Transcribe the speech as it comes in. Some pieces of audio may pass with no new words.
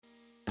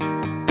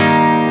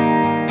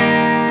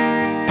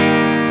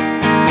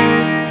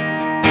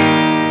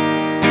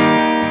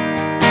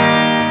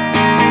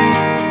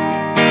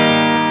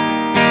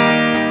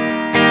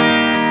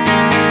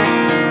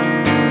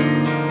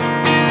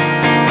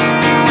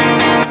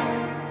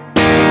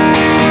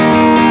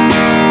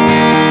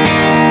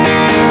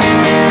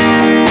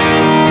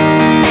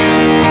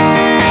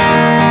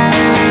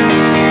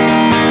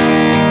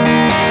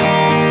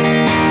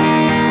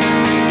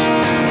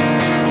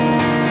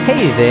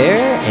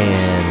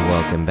and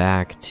welcome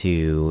back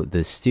to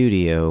the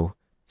studio.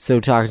 So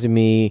Talk to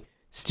Me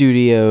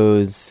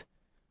Studios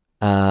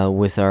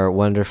with our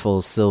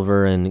wonderful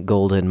silver and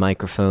golden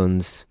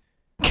microphones.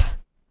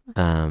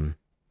 Our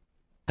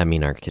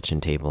kitchen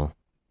table.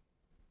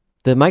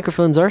 The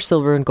microphones are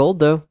silver and gold,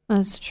 though.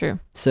 That's true.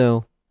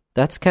 So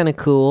that's kind of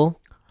cool,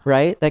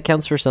 right? That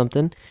counts for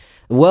something.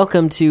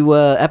 Welcome to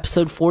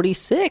episode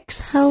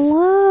 46.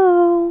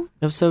 Hello.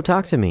 Of So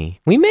Talk to Me.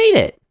 We made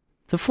it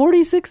to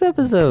 46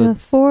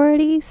 episodes. To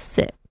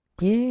 46.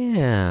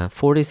 Yeah,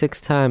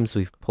 46 times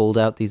we've pulled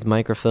out these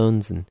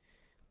microphones and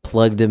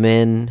plugged them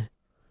in.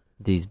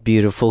 These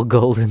beautiful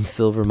gold and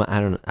silver. I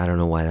don't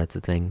know why that's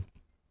a thing.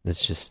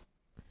 It's just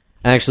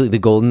actually the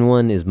golden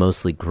one is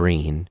mostly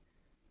green,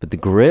 but the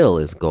grill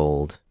is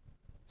gold.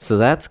 So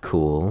that's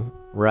cool,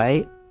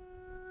 right?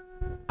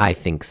 I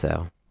think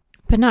so.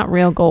 But not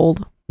real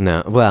gold.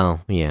 No,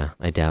 well, yeah,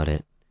 I doubt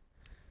it.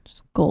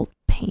 Just gold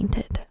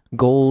painted.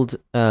 Gold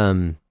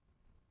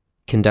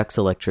conducts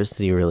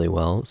electricity really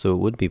well, so it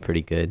would be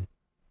pretty good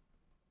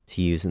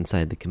to use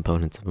inside the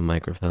components of a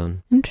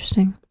microphone.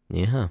 Interesting.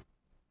 Yeah,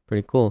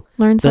 pretty cool.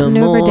 Learn something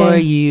new every The more day.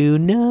 you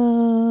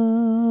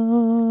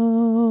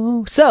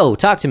know. So,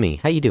 talk to me.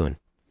 How you doing?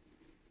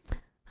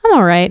 I'm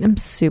all right. I'm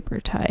super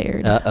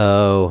tired.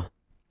 Uh-oh.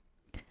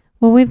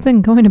 Well, we've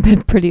been going to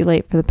bed pretty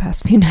late for the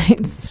past few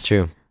nights. It's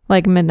true.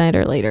 Like midnight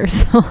or later.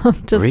 So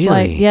I'm just Really?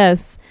 like,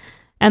 yes.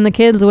 And the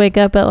kids wake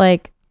up at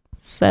like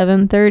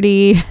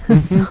 7:30.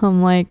 So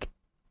I'm like,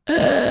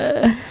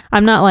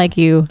 I'm not like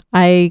you.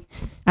 I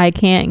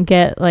can't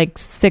get like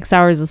 6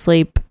 hours of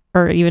sleep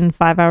or even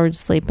 5 hours of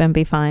sleep and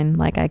be fine.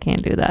 Like I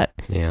can't do that.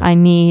 Yeah. I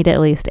need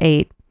at least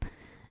 8.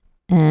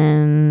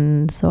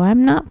 And so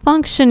I'm not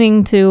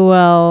functioning too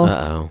well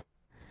Uh-oh.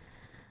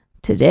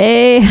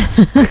 today.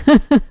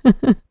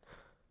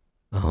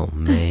 Oh,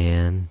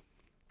 man.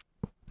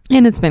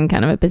 And it's been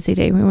kind of a busy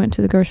day. We went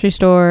to the grocery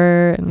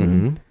store.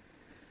 And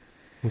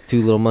Mm-hmm.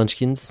 2 little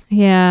munchkins.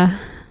 yeah.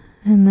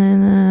 And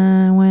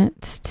then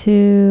went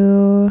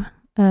to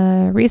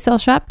a resale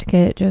shop to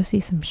get Josie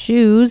some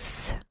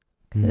shoes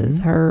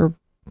because Mhm. her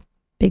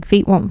big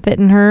feet won't fit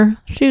in her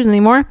shoes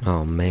anymore.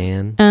 Oh,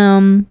 man.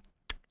 Um,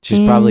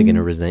 She's probably and- going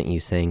to resent you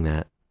saying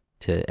that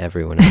to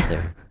everyone out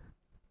there.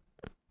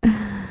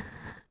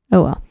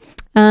 Oh well.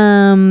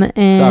 And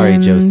Sorry,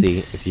 Josie,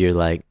 if you're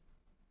like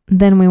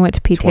then we went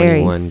to P.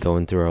 21 Terry's.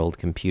 going through our old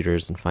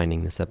computers and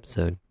finding this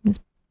episode.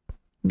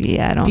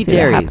 Yeah, I don't P. see that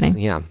Terry's,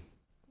 happening. yeah.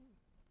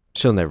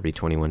 She'll never be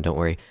 21, don't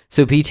worry.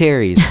 So P.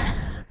 Terry's,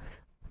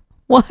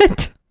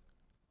 What?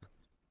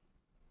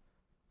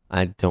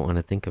 I don't want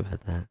to think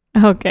about that.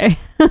 Okay.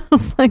 I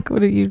was like,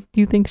 what do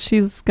you think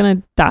she's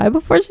gonna die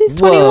before she's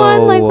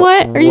 21? Like,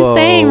 what are you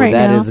saying right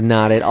That now? is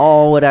not at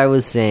all what I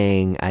was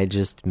saying. I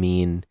just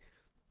mean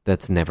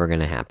that's never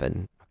going to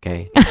happen,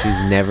 okay?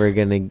 She's never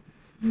going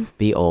to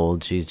be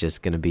old. She's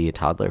just going to be a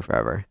toddler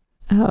forever.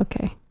 Oh,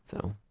 okay.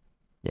 So,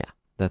 yeah,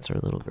 that's our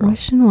little girl.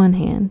 Wish in one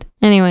hand.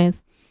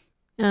 Anyways,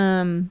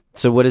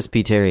 So what is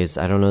P. Terry's?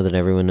 I don't know that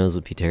everyone knows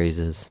what P. Terry's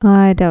is.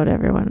 I doubt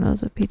everyone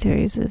knows what P.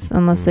 Terry's is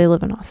unless they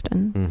live in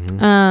Austin.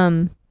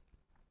 Mm-hmm.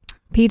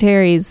 P.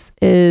 Terry's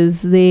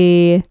is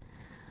the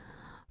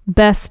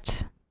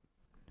best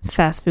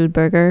fast food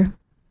burger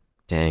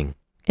Dang.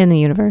 in the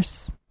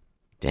universe.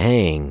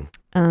 Dang.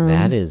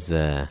 That is...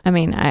 I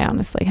mean, I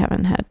honestly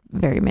haven't had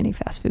very many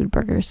fast food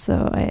burgers,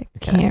 so I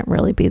Okay. can't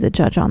really be the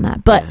judge on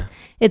that. But yeah.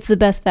 it's the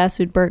best fast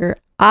food burger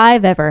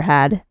I've ever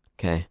had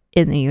Okay.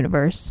 in the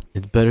universe.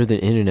 It's better than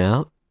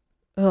In-N-Out?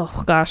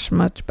 Oh, gosh,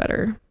 much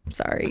better.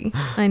 Sorry.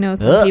 I know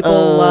some people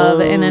love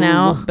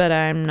In-N-Out, but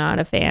I'm not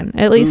a fan.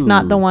 At least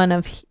not the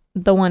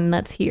one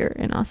that's here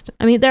in Austin.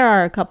 I mean, there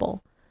are a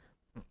couple,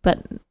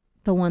 but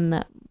the one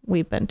that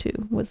we've been to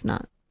was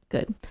not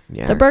good.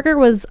 Yeah. The burger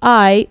was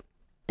aight,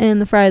 and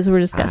the fries were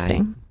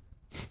disgusting.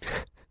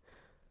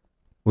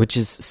 Which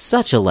is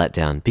such a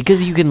letdown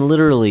because you can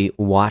literally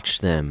watch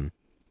them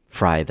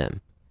fry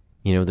them.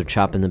 You know, they're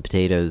chopping the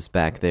potatoes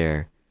back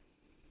there,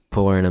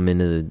 pouring them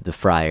into the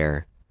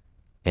fryer.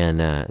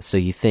 And so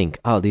you think,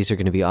 oh, these are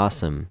going to be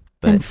awesome.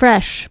 But And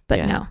fresh, but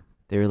yeah, no.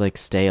 they were like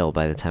stale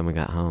by the time we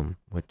got home,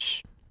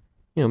 which,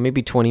 you know,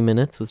 maybe 20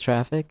 minutes with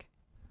traffic.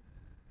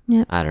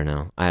 Yep. I don't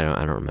know. I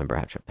don't remember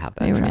how bad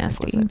They were traffic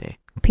nasty. was that day.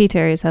 P.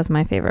 Terry's has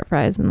my favorite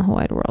fries in the whole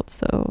wide world,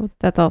 so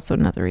that's also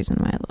another reason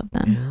why I love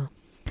them.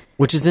 Yeah.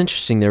 Which is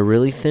interesting. They're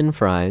really thin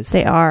fries.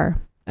 They are.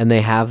 And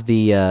they have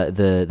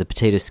the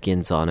potato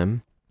skins on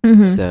them.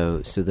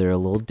 Mhm. So they're a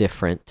little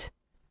different.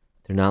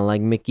 They're not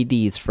like Mickey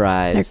D's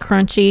fries. They're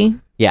crunchy.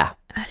 Yeah.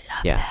 I love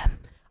Yeah. them.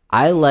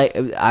 I like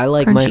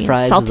Crunchy my and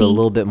fries with salty. a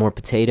little bit more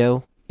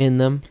potato in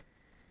them.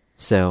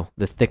 So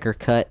the thicker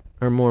cut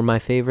are more my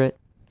favorite.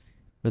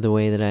 Or the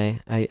way that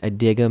I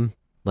dig them,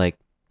 like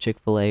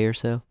Chick-fil-A or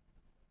so.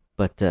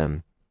 But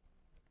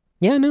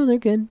yeah, no, they're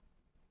good.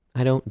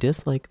 I don't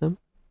dislike them.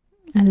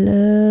 I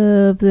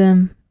love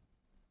them.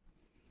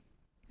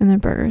 And their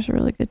burgers are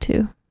really good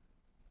too.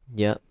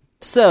 Yep.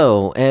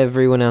 So,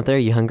 everyone out there,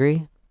 you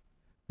hungry?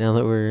 Now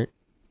that we're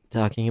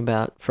talking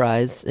about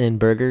fries and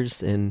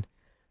burgers and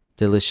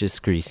delicious,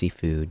 greasy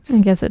foods.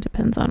 I guess it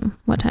depends on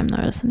what time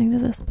they're listening to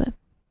this, but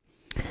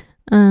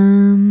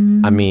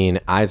I mean,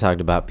 I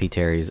talked about P.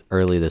 Terry's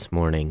early this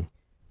morning,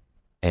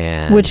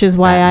 and which is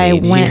why that I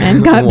made went you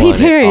and got P.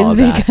 want it all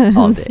Terry's because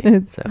all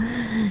day.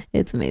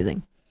 it's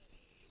amazing.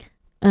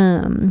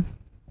 So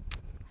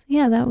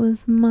yeah, that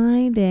was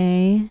my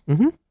day.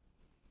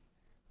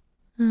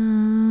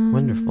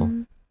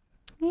 Wonderful.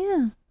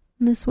 Yeah,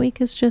 this week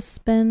has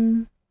just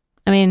been.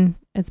 I mean,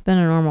 it's been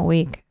a normal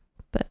week,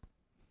 but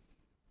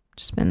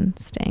just been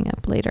staying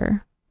up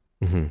later.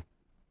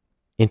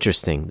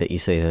 Interesting that you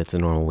say that's a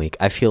normal week.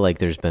 I feel like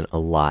there's been a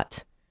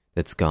lot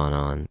that's gone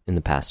on in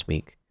the past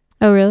week.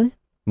 Oh, really?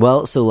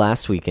 Well, so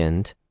last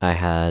weekend I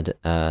had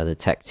the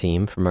tech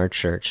team from our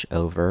church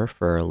over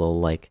for a little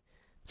like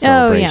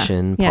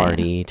celebration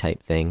party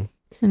type thing.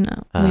 And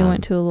we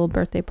went to a little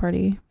birthday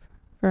party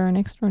for our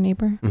next door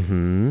neighbor.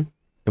 And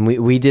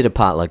we did a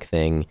potluck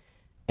thing,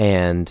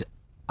 and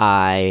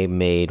I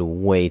made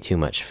way too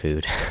much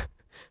food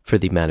for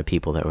the amount of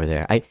people that were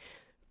there.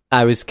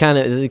 I was kind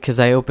of,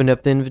 because I opened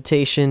up the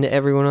invitation to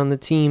everyone on the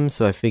team,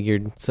 so I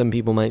figured some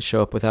people might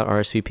show up without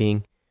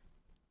RSVPing,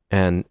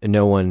 and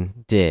no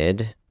one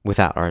did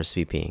without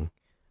RSVPing.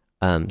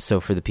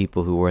 So for the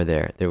people who were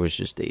there, there was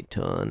just a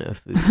ton of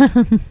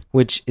food,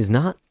 which is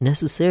not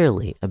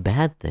necessarily a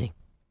bad thing,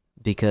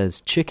 because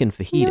chicken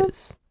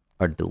fajitas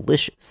are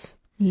delicious.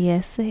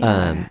 Yes, they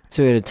are.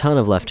 So we had a ton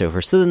of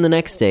leftovers. So then the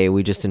next day,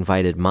 we just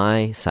invited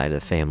my side of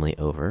the family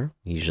over.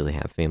 We usually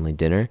have family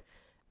dinner.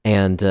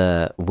 And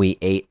we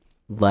ate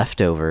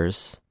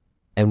leftovers,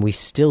 and we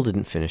still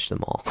didn't finish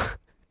them all.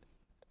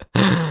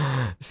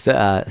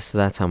 So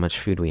that's how much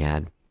food we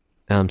had.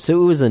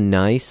 So it was a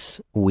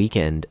nice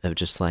weekend of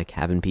just like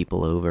having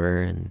people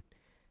over and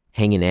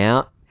hanging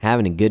out,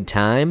 having a good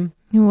time.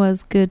 It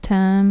was good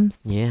times.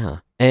 Yeah.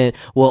 And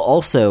well,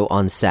 also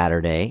on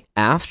Saturday,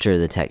 after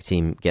the tech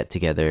team get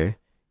together,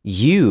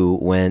 you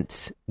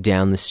went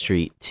down the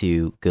street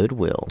to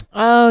Goodwill.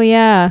 Oh,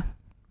 yeah.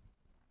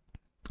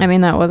 I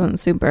mean, that wasn't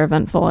super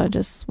eventful. I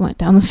just went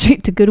down the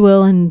street to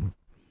Goodwill and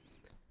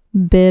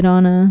bid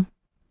on an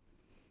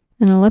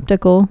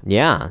elliptical.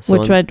 Yeah. So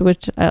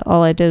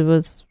all I did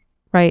was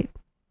write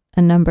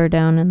a number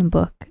down in the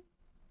book,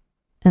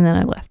 and then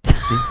I left.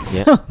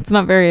 So it's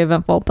not very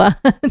eventful, but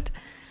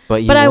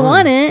I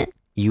won it.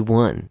 You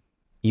won.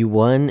 You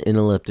won an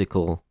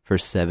elliptical for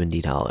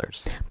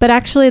 $70. But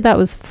actually, that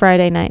was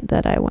Friday night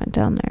that I went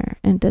down there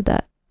and did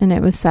that, and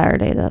it was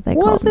Saturday that they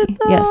called me.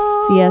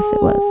 Yes,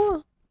 it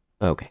was.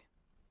 Okay,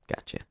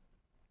 gotcha.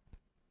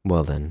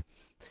 Well then,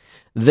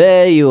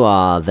 there you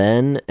are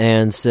then.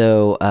 And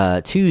so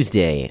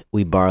Tuesday,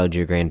 we borrowed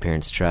your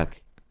grandparents'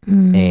 truck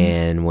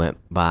and went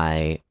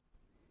by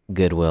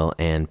Goodwill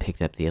and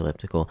picked up the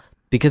elliptical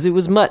because it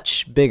was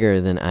much bigger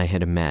than I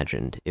had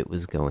imagined it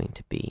was going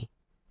to be.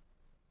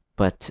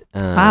 But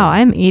wow,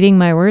 I'm eating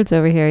my words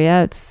over here.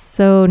 Yeah, it's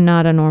so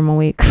not a normal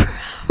week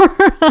for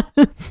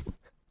us.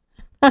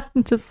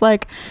 I'm just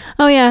like,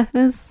 oh yeah, it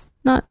was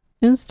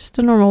just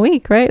a normal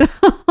week, right?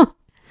 I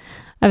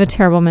have a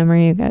terrible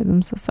memory, you guys.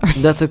 I'm so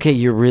sorry. That's okay.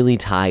 You're really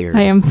tired.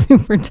 I am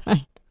super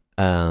tired.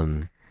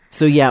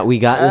 So yeah, we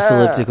got this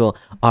elliptical.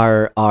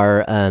 Our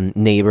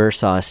neighbor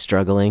saw us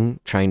struggling,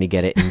 trying to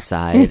get it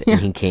inside, and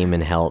he came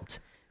and helped.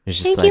 It was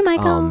just Thank you, like,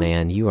 Michael. oh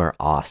man, you are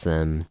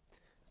awesome.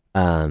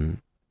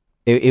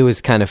 It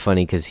was kind of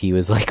funny because he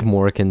was like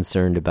more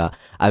concerned about.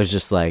 I was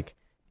just like,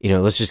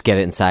 let's just get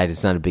it inside.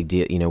 It's not a big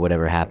deal,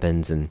 whatever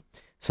happens. And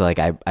so like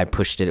I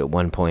pushed it at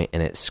one point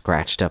and it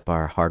scratched up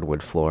our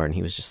hardwood floor, and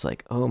he was just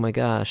like, oh my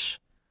gosh,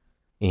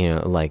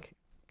 like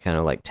kind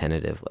of like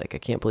tentative, like I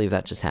can't believe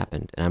that just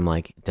happened. And I'm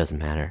like, it doesn't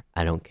matter.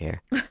 I don't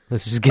care.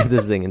 Let's just get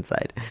this thing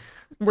inside.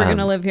 We're going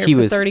to live here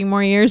for 30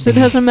 more years. It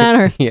doesn't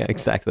matter. Yeah,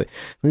 exactly. At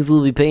least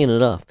we'll be paying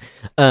it off.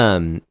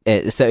 So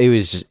it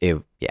was just,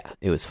 it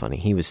was funny.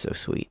 He was so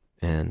sweet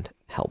and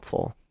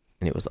helpful,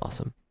 and it was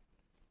awesome.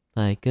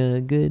 Like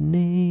a good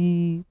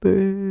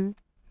neighbor.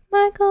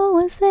 Michael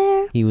was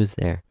there. He was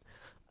there.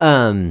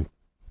 So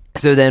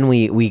then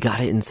we got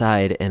it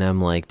inside, and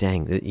I'm like,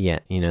 dang,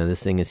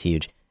 this thing is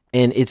huge.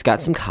 And it's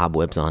got some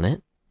cobwebs on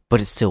it, but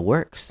it still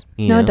works.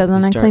 No, it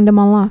doesn't. I cleaned them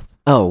all off.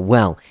 Oh,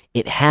 well,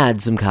 it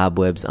had some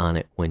cobwebs on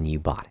it when you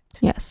bought it.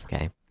 Yes.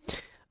 Okay.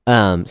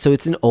 So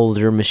it's an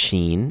older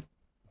machine,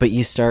 but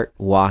you start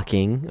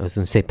walking. I was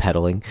going to say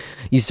pedaling.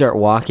 You start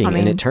walking,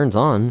 and it turns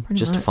on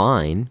just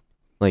fine.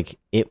 Like,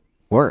 it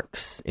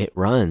works. It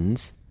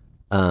runs.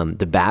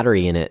 The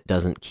battery in it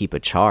doesn't keep a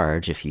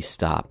charge if you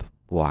stop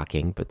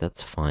walking, but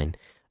that's fine.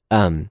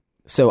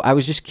 So I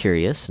was just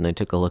curious, and I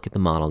took a look at the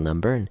model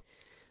number and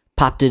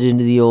popped it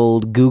into the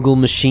old Google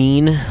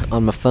machine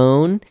on my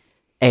phone.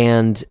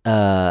 And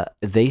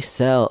they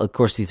sell, of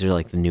course, these are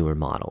like the newer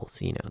models,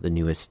 the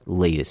newest,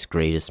 latest,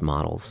 greatest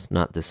models,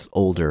 not this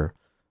older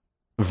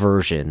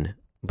version,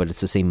 but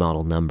it's the same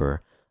model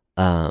number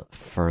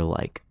for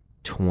like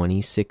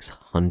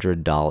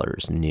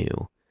 $2,600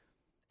 new.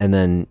 And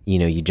then,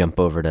 you jump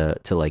over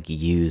to like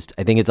used.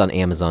 I think it's on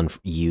Amazon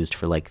used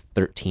for like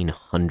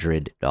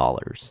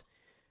 $1,300.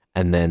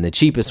 And then the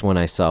cheapest one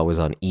I saw was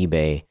on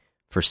eBay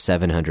for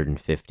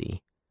 $750.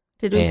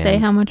 Did we say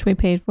And- how much we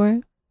paid for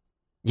it?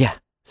 Yeah,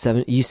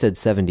 you said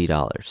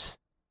 $70.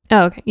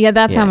 Oh, okay. Yeah,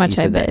 that's how Yeah, much you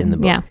said I that bid. in the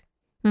book. Yeah.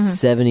 Mhm.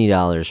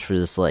 $70 for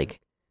this like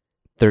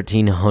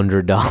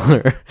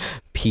 $1,300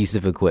 piece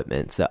of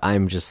equipment. So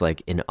I'm just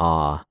like in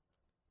awe.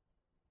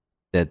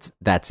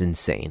 That's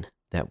insane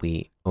that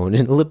we own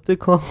an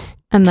elliptical.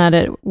 And that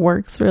it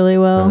works really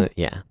well.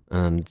 Yeah,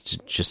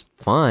 just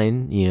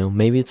fine. You know,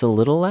 maybe it's a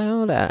little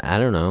loud. I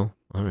don't know.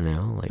 I don't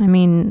know. Like, I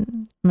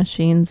mean,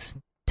 machines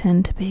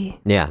tend to be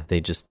yeah,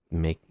 they just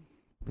make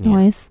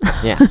noise.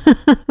 Yeah,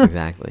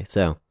 exactly.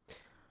 So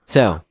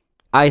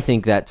I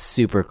think that's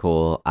super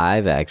cool.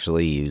 I've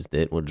actually used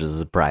it, which is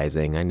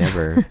surprising. I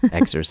never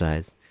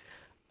exercise.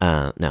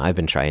 No, I've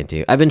been trying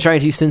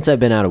to since I've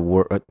been out of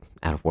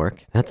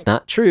work. That's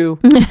not true.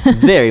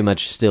 Very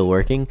much still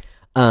working.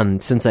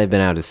 Since I've been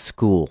out of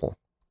school,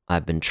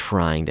 I've been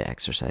trying to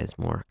exercise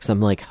more because I'm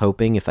like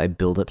hoping if I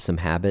build up some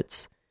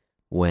habits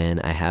when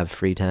I have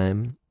free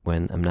time,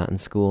 when I'm not in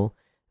school,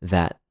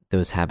 that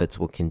those habits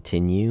will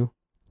continue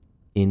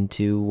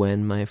into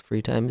when my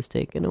free time is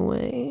taken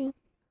away.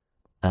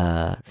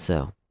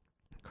 So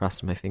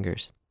crossing my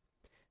fingers.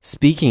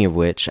 Speaking of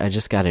which, I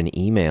just got an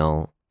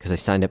email because I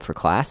signed up for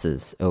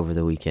classes over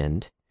the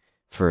weekend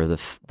for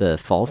the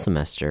fall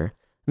semester.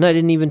 And I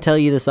didn't even tell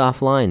you this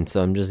offline,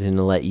 so I'm just going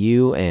to let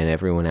you and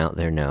everyone out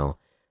there know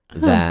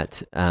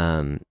that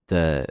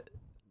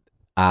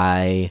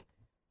I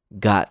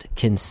got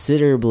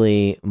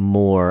considerably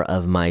more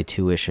of my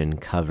tuition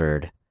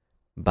covered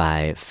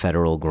by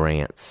federal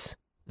grants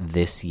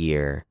this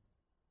year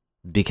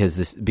because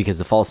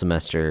the fall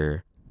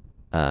semester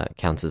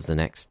counts as the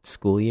next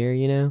school year,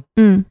 you know?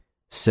 Mm.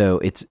 So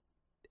it's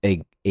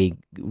a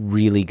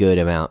really good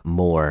amount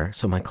more.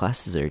 So my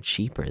classes are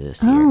cheaper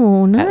this year.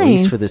 Oh, nice. At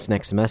least for this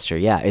next semester.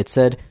 Yeah, it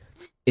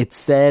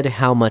said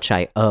how much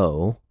I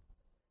owe,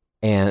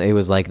 and it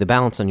was like the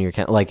balance on your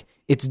account, like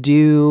it's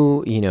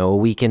due, you know, a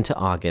week into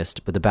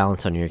August, but the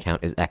balance on your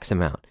account is X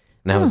amount.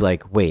 And I was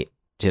like, wait,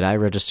 did I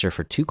register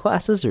for 2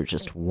 classes or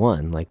just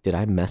 1? Like, did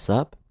I mess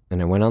up?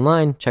 And I went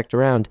online, checked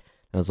around.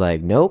 I was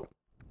like, nope,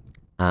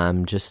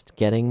 I'm just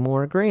getting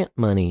more grant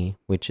money,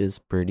 which is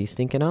pretty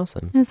stinking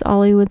awesome. As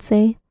Ollie would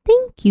say,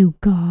 thank you,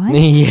 God.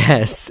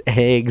 Yes,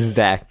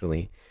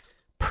 exactly.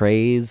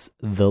 Praise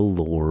the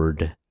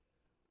Lord.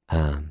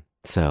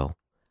 So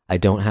I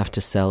don't have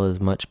to sell as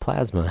much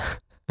plasma.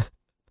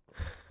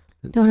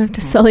 Don't have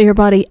to sell your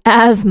body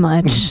as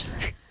much.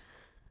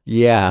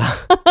 Yeah.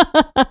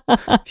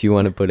 If you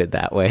want to put it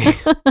that way.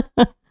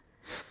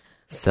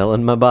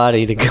 Selling my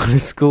body to go to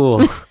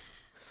school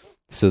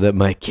so that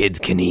my kids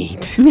can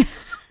eat.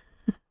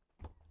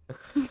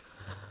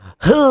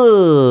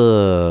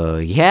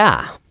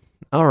 Yeah.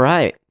 All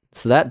right.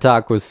 So that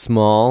talk was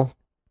small.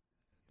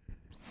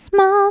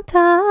 Small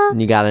talk.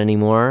 You got any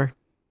more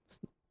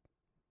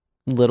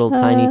little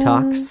tiny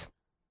talks?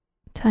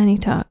 Tiny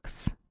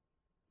talks.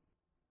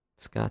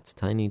 Scott's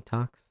tiny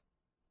talks.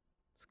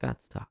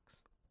 Scott's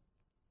talks.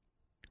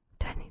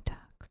 Tiny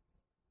talks.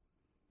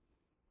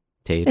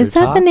 Tater Is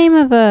that the talks? name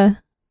of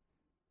a...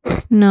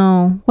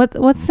 No.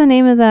 What's the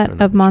name of I that don't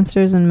know. of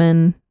Monsters and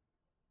Men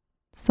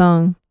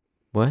song?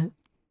 What?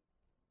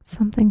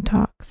 Something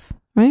talks,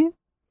 right?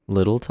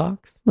 Little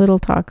talks? Little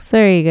talks.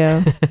 There you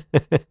go.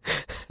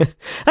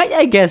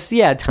 I guess,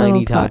 yeah, tiny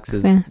Little talks talks,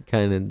 is yeah.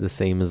 kind of the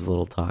same as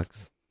little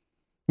talks.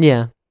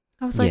 Yeah.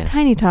 I was like, Yeah.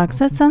 Tiny Talks.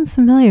 That sounds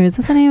familiar. Is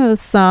that the name of a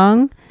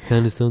song?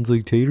 Kind of sounds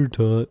like tater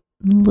tot.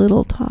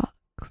 Little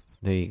Talks.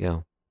 There you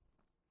go.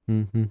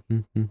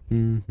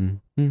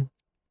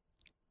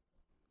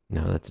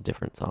 No, that's a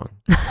different song.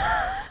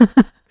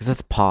 Because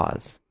that's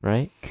Pause,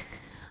 right?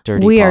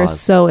 Dirty We Paws. are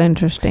so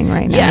interesting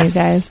right now, Yes.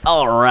 you guys.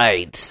 All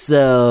right.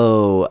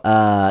 So,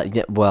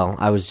 yeah, well,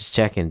 I was just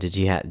checking. Did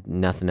you have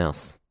nothing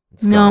else?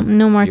 It's No, gone.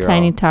 no more You're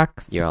Tiny all-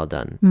 Talks. You're all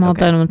done. I'm all Okay.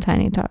 done with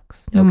Tiny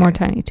Talks. No Okay. more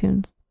Tiny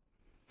Tunes.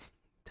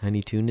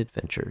 Tiny Toon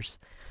Adventures.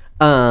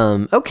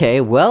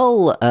 Okay,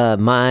 well,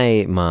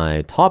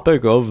 my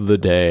topic of the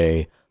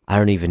day. I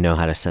don't even know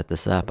how to set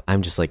this up.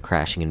 I'm just like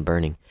crashing and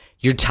burning.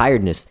 Your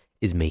tiredness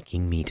is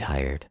making me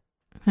tired.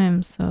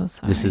 I'm so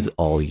sorry. This is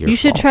all your You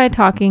should fault. try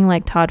talking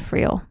like Todd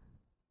Friel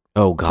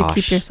Oh to gosh.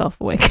 keep yourself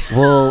awake.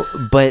 Well,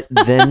 but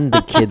then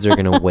the kids are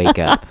gonna wake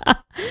up.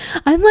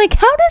 I'm like,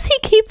 how does he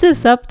keep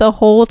this up the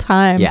whole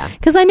time? Yeah.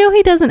 Because I know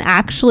he doesn't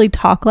actually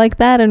talk like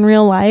that in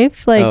real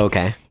life. Like, Oh,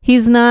 okay.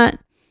 he's not.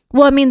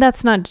 Well, I mean,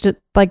 that's not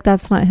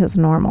that's not his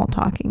normal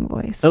talking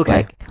voice. Okay.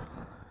 Like,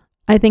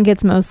 I think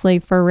it's mostly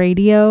for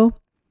radio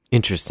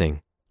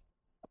Interesting.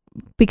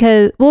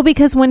 because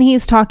when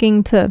he's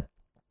talking to,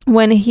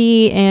 when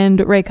he and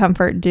Ray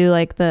Comfort do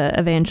like the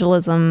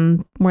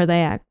evangelism where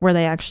they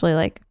actually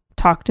like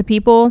talk to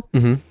people,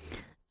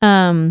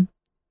 Mm-hmm.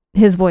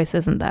 his voice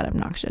isn't that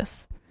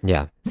obnoxious.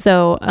 Yeah.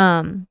 So,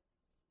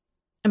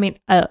 I mean,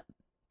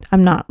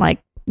 I'm not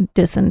like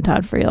dissing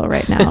Todd Friel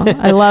right now.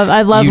 I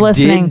love you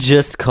listening. did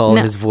just call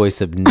No. his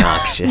voice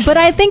obnoxious. But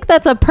I think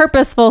that's a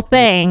purposeful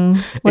thing.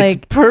 it's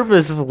Like,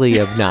 purposefully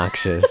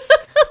obnoxious.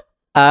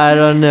 I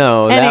don't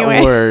know. Anyway.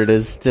 That word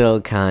is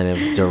still kind of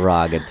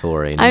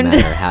derogatory, no I'm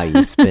matter how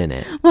you spin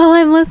it. Well,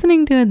 I'm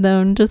listening to it though,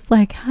 and just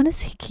like, how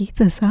does he keep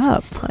this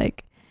up?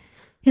 Like,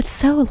 it's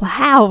so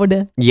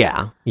loud.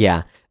 Yeah,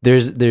 yeah.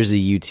 There's a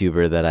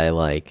YouTuber that I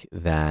like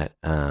that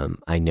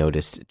I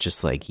noticed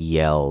just like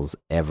yells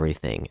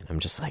everything, and I'm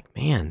just like,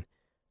 man,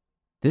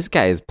 this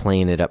guy is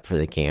playing it up for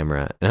the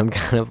camera, and I'm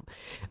kind of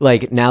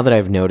like, now that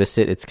I've noticed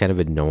it, it's kind of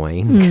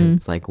annoying because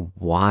it's like,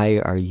 why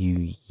are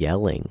you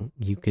yelling?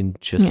 You can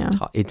just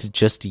talk. It's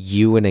just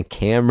you and a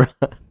camera.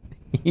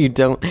 You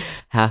don't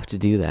have to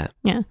do that.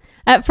 Yeah.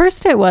 At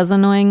first it was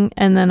annoying,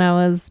 and then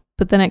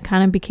but then it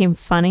kind of became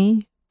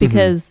funny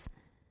because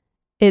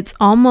it's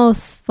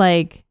almost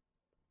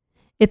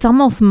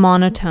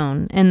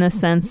monotone in the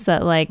sense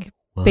that like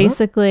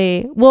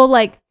basically, well,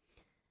 like,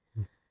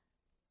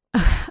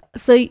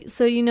 so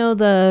you know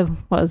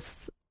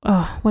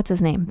what's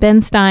his name?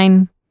 Ben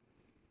Stein,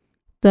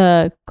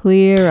 the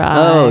Clear Eye.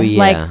 Oh yeah.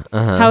 Like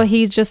how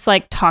he just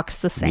like talks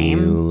the same.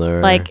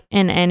 Bueller. Like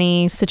in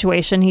any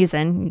situation he's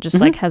in, he just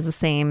like has the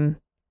same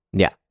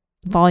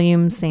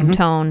volume, same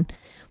tone.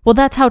 Well,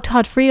 that's how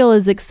Todd Friel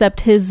is, except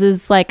his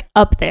is like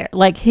up there.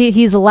 Like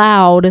he's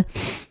loud,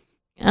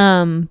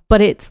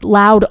 but it's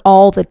loud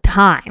all the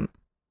time.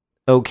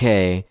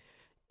 Okay.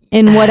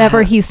 In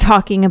whatever he's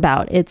talking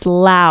about, it's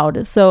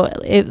loud. So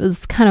it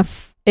was kind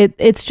of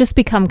it's just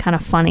become kind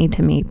of funny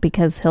to me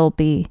because he'll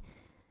be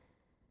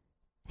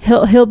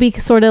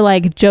sort of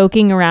like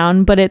joking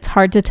around, but it's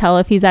hard to tell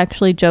if he's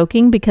actually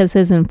joking because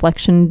his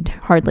inflection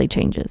hardly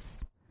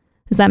changes.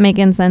 Does that make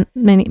any sense?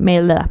 Does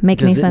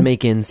it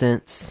make any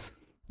sense?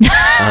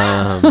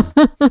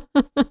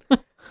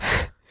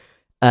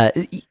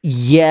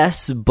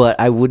 Yes, but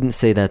I wouldn't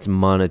say that's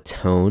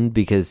monotone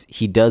because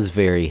he does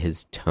vary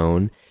his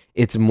tone.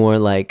 It's more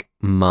like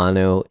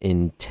mono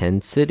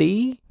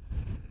intensity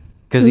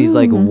because he's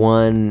like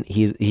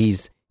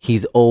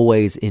he's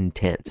always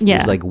intense. Yeah.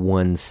 There's like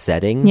one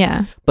setting.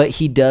 Yeah. But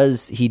he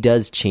does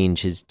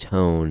change his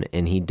tone,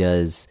 and he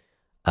does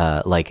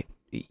like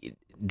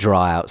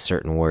draw out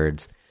certain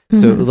words.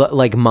 So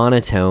like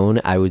monotone,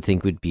 I would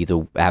think would be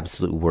the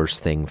absolute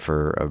worst thing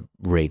for a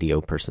radio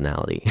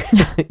personality.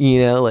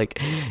 You know,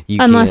 like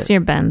unless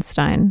you're Ben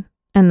Stein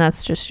and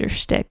that's just your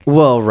shtick.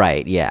 Well,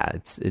 right, yeah,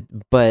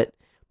 but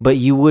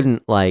you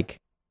wouldn't like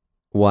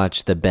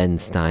watch the Ben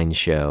Stein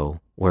show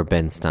where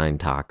Ben Stein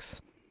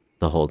talks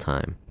the whole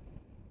time.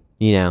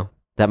 You know,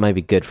 that might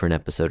be good for an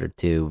episode or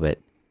two, but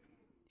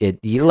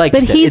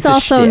he's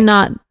also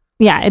not.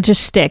 Yeah, it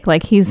just shtick.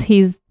 Like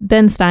he's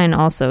Ben Stein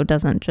also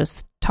doesn't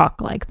just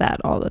talk like that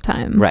all the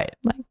time. Right.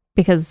 Like,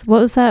 because what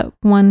was that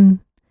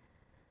one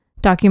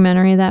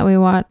documentary that we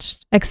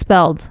watched?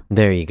 Expelled.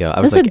 There you go.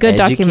 I was like, a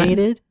good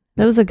Educated?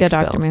 That was a good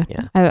Expelled, documentary.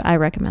 yeah. I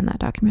recommend that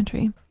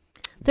documentary.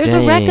 There's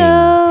Dang. a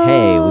reco.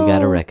 Hey, we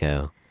got a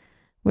reco.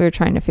 We were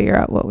trying to figure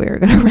out what we were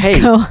going to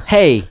reco.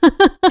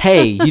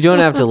 Hey, you don't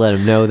have to let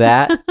him know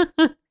that.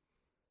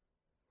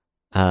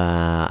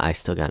 I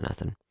still got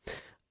nothing.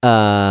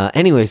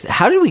 Anyways,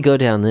 how did we go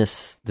down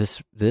this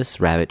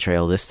rabbit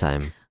trail this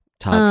time?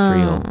 Todd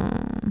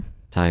Friel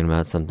talking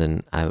about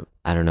something. I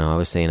don't know. I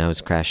was saying I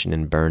was crashing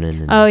and burning.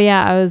 And oh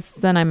yeah,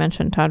 Then I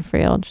mentioned Todd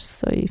Friel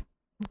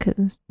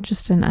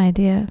just an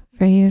idea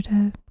for you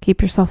to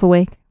keep yourself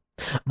awake.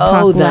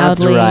 Oh,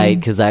 that's right.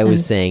 Because I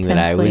was saying that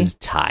I was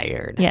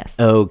tired. Yes.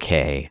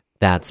 Okay,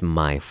 that's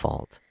my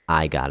fault.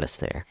 I got us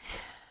there.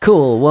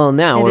 Cool. Well,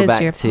 now we're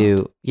back to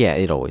fault. Yeah.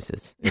 It always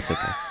is. It's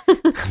okay.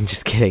 I'm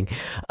just kidding.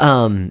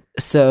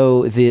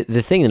 So the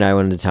thing that I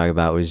wanted to talk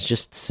about was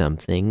just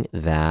something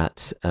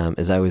that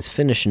as I was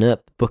finishing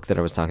up the book that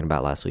I was talking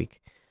about last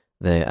week,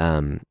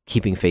 the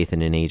Keeping Faith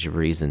in an Age of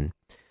Reason.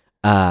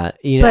 By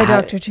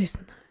Dr.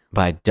 Jason.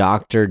 By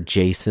Dr.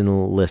 Jason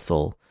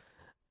Lissel.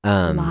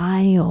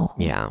 Lyle.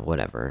 Yeah.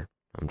 Whatever.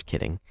 I'm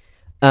kidding.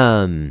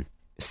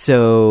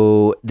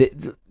 So,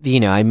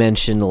 I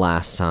mentioned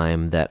last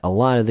time that a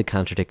lot of the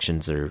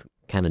contradictions are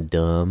kind of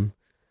dumb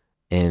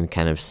and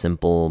kind of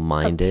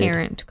simple-minded.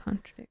 Apparent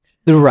contradiction.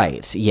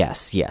 Right.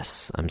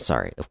 Yes. I'm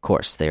sorry. Of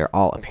course, they are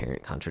all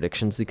apparent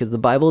contradictions because the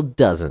Bible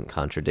doesn't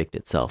contradict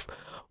itself.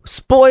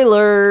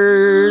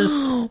 Spoilers!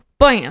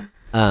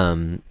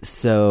 Bam!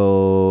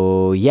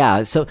 So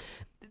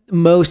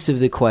most of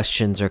the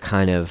questions are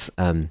kind of...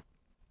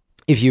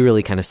 if you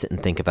really kind of sit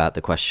and think about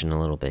the question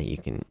a little bit, you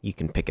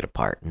can pick it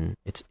apart, and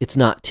it's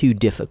not too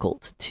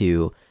difficult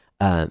to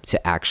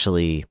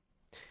actually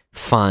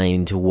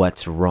find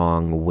what's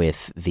wrong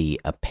with the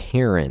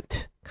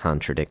apparent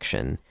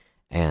contradiction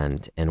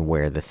and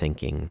where the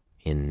thinking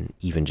in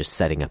even just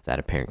setting up that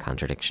apparent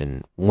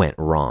contradiction went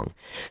wrong.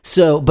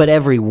 So, but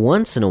every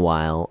once in a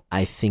while,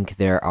 I think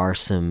there are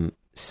some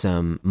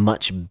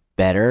much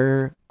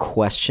better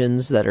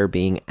questions that are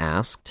being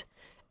asked.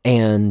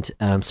 And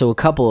so a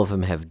couple of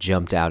them have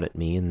jumped out at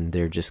me, and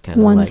they're just kind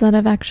of ones that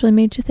have actually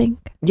made you think.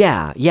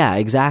 Yeah,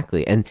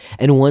 exactly. And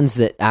ones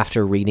that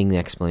after reading the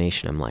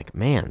explanation, I'm like,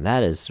 man,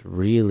 that is a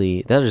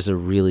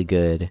really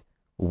good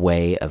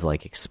way of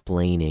like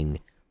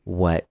explaining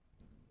what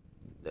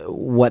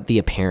what the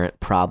apparent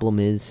problem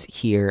is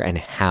here and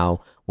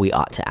how we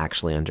ought to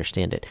actually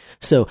understand it.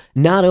 So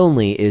not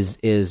only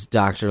is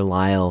Dr.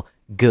 Lyle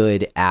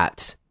good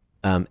at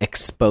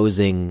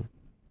exposing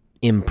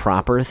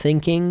improper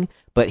thinking,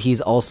 but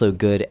he's also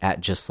good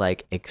at just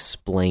like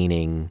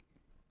explaining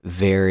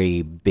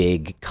very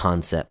big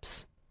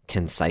concepts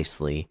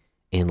concisely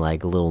in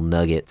like little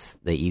nuggets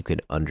that you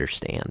could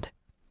understand,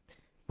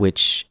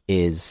 which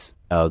is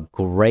a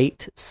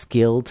great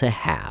skill to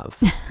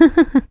have.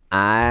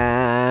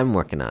 I'm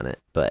working on it,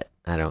 but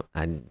I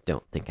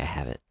don't think I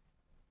have it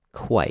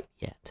quite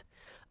yet.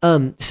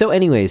 So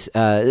anyways,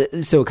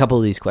 so a couple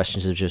of these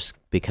questions have just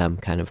become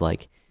kind of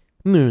like,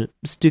 I'm gonna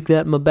stick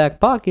that in my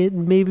back pocket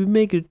and maybe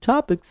make it a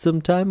topic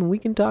sometime, and we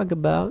can talk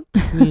about,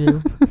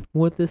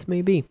 what this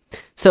may be.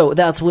 So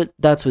that's what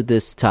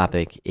this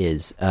topic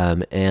is,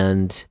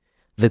 and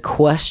the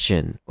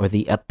question or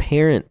the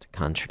apparent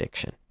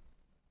contradiction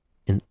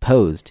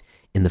posed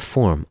in the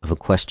form of a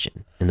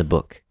question in the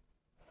book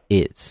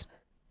is: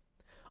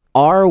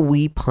 are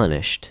we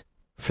punished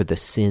for the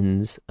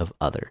sins of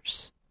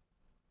others?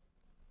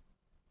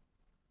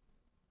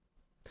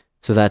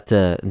 So that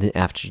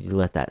after you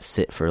let that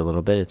sit for a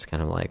little bit, it's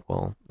kind of like,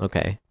 well,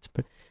 okay, it's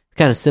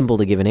kind of simple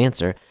to give an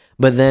answer.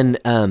 But then,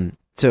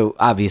 so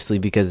obviously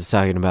because it's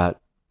talking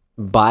about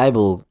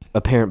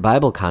apparent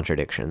Bible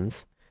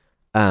contradictions,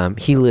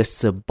 he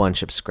lists a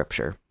bunch of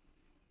scripture.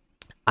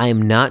 I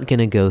am not going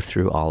to go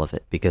through all of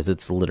it because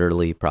it's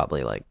literally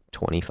probably like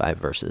 25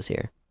 verses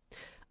here.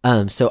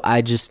 So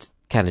I just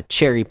kind of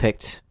cherry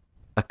picked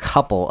a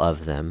couple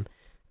of them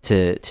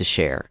to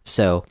share.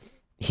 So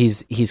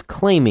he's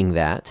claiming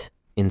that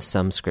in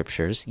some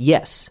scriptures,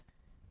 yes,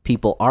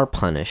 people are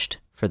punished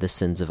for the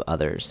sins of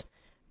others.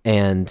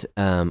 And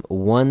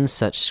one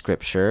such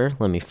scripture,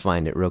 let me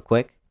find it real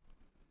quick.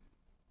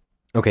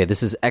 Okay,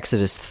 this is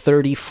Exodus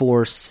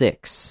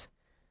 34:6.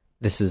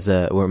 This is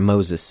where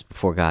Moses,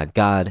 before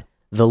God,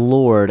 the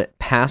Lord,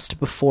 passed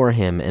before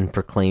him and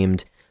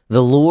proclaimed,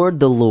 the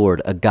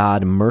Lord, a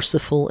God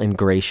merciful and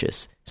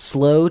gracious,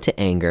 slow to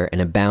anger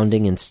and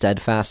abounding in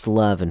steadfast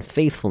love and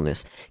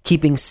faithfulness,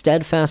 keeping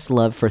steadfast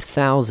love for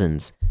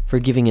thousands,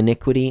 forgiving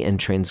iniquity and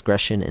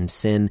transgression and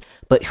sin,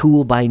 but who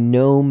will by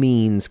no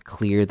means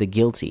clear the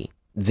guilty,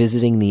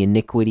 visiting the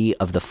iniquity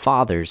of the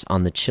fathers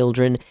on the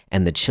children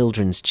and the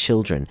children's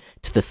children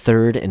to the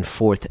third and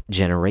fourth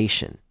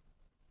generation.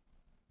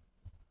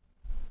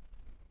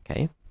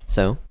 Okay,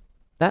 so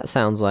that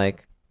sounds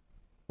like,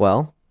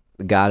 well,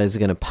 God is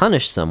going to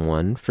punish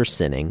someone for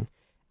sinning,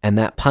 and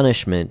that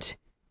punishment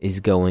is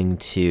going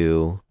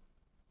to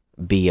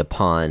be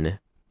upon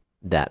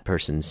that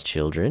person's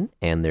children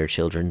and their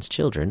children's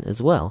children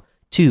as well,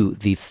 to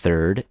the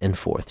third and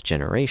fourth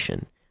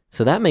generation.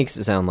 So that makes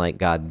it sound like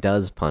God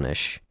does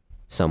punish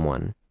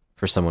someone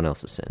for someone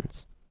else's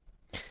sins.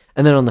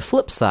 And then on the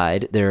flip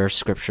side, there are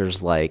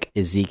scriptures like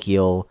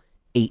Ezekiel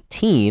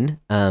 18.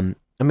 I'm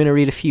going to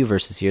read a few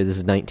verses here. This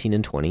is 19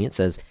 and 20. It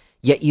says,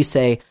 "Yet you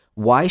say,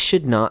 why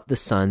should not the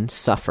son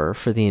suffer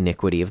for the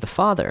iniquity of the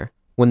father?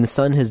 When the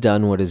son has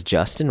done what is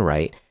just and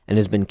right, and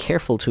has been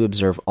careful to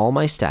observe all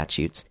my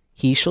statutes,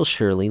 he shall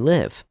surely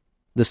live.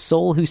 The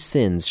soul who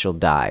sins shall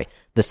die.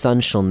 The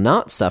son shall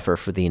not suffer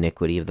for the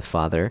iniquity of the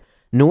father,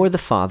 nor the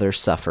father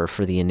suffer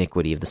for the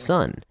iniquity of the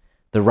son.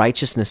 The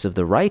righteousness of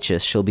the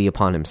righteous shall be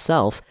upon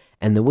himself,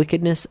 and the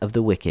wickedness of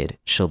the wicked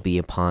shall be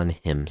upon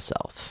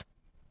himself."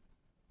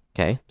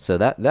 Okay, so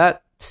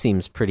that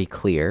seems pretty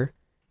clear,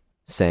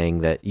 saying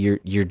that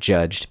you're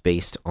judged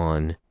based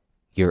on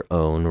your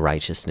own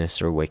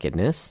righteousness or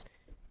wickedness,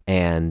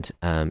 and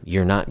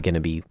you're not going to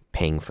be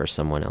paying for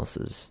someone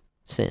else's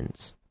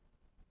sins,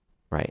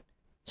 right?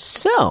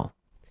 So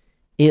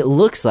it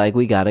looks like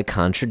we got a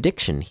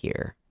contradiction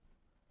here.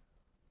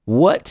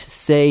 What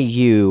say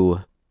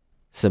you,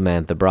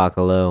 Samantha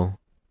Broccolo?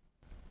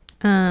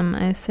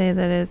 I say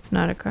that it's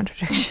not a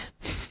contradiction.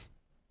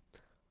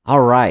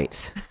 All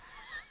right.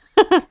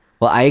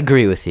 Well, I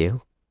agree with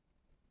you.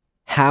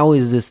 How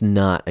is this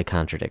not a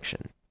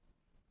contradiction?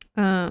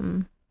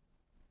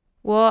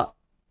 Well,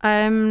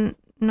 I'm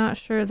not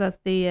sure that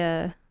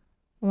the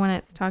when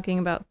it's talking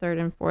about third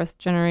and fourth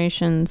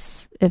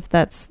generations, if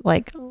that's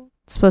like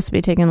supposed to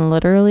be taken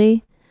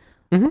literally,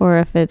 or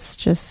if it's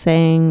just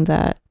saying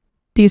that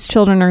these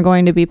children are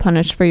going to be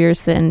punished for your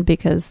sin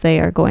because they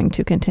are going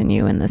to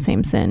continue in the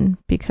same sin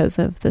because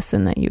of the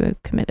sin that you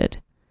have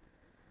committed.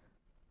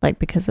 Like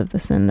because of the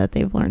sin that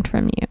they've learned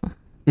from you.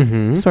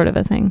 Sort of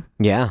a thing.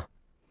 Yeah.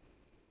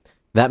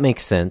 That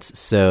makes sense.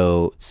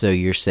 So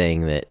you're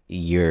saying that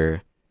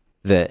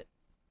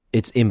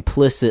it's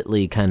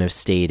implicitly kind of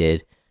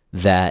stated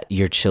that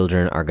your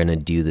children are going to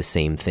do the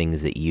same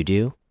things that you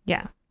do.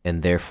 Yeah.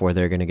 And therefore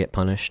they're going to get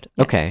punished.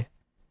 Yes.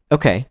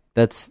 Okay.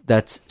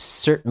 That's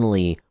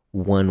certainly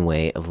one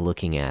way of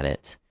looking at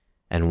it,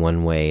 and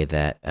one way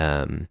that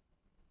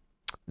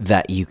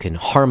that you can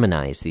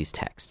harmonize these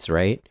texts,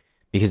 right?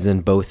 Because then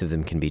both of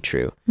them can be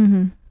true.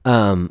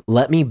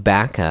 Let me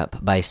back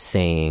up by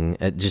saying,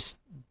 just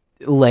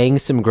laying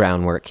some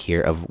groundwork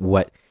here of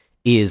what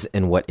is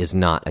and what is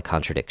not a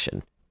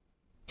contradiction.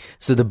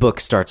 So the book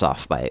starts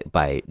off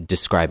by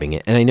describing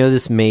it, and I know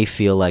this may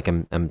feel like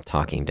I'm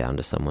talking down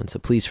to someone, so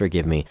please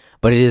forgive me.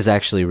 But it is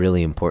actually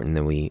really important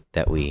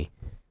that we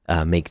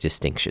make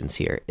distinctions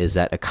here. Is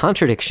that a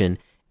contradiction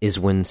is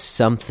when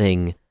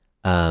something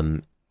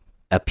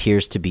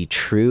appears to be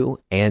true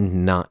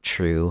and not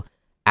true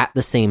at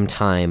the same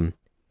time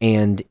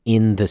and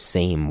in the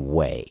same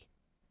way.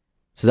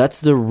 So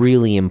that's the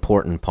really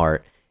important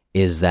part.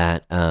 Is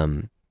that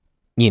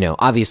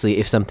obviously,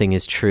 if something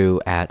is true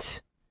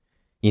at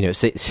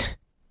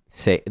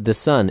say the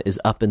sun is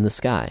up in the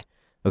sky.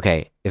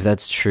 Okay, if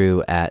that's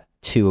true at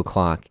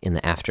 2:00 in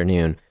the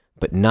afternoon,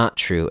 but not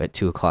true at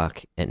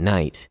 2:00 at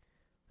night,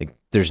 like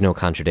there's no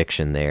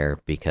contradiction there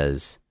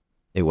because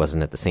it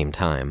wasn't at the same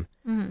time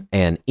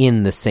and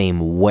in the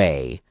same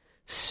way.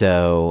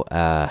 So,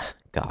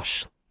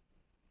 gosh,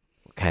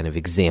 what kind of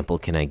example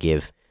can I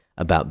give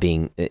about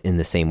being in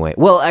the same way?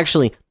 Well,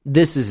 actually,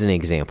 this is an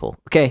example.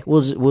 Okay,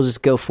 we'll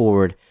just go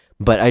forward,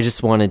 but I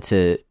just wanted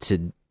to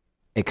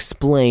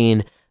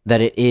explain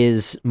that it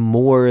is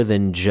more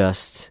than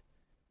just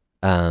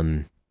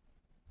kind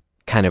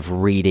of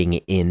reading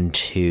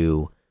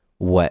into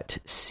what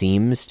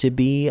seems to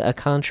be a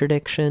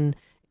contradiction,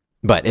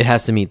 but it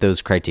has to meet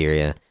those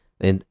criteria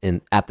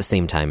in at the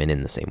same time and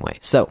in the same way.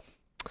 So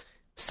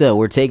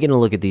we're taking a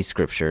look at these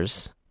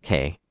scriptures,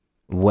 okay,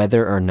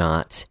 whether or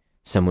not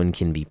someone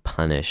can be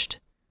punished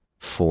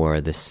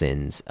for the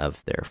sins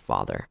of their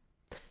father.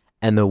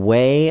 And the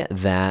way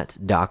that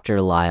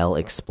Dr. Lyle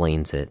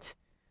explains it,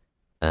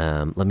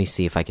 let me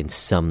see if I can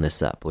sum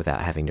this up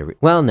without having to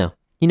well, no.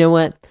 You know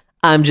what?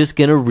 I'm just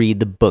going to read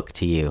the book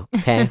to you,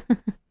 okay?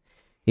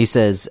 He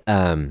says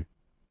that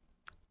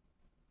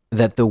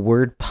the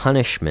word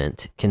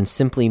punishment can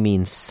simply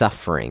mean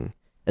suffering,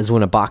 as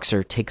when a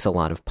boxer takes a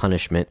lot of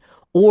punishment,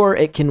 or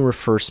it can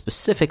refer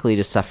specifically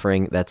to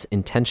suffering that's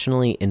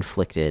intentionally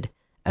inflicted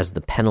as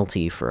the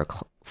penalty for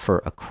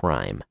a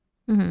crime.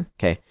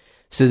 Okay?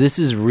 So this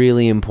is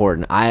really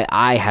important.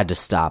 I had to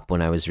stop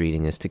when I was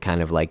reading this to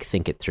kind of like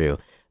think it through,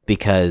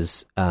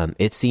 because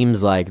it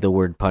seems like the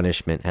word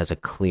punishment has a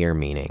clear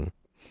meaning,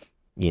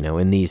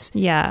 in these.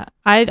 Yeah,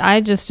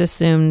 I just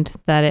assumed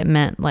that it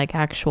meant like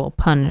actual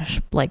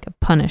like a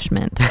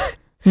punishment,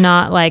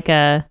 not like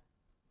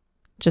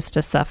just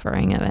a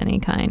suffering of any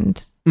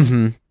kind.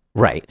 Mm-hmm.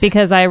 Right.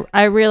 Because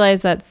I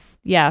realize that's,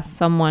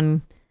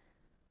 someone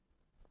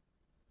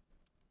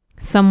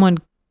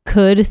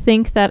could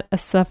think that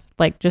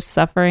just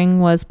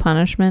suffering was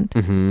punishment.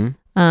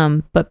 Mm-hmm.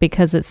 But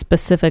because it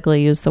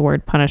specifically used the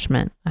word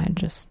punishment, I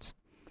just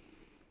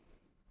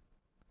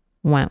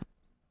went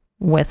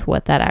with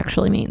what that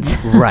actually means.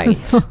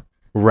 Right.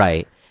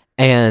 Right.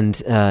 And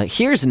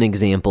here's an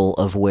example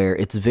of where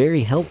it's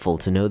very helpful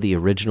to know the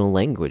original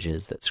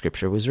languages that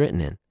Scripture was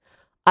written in.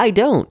 I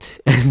don't,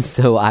 and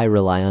so I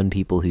rely on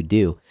people who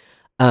do.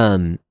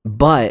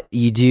 But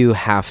you do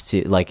have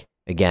to, like,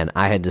 again,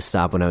 I had to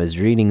stop when I was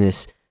reading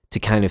this to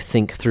kind of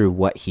think through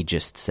what he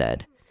just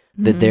said.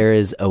 That there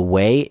is a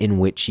way in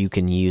which you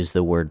can use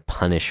the word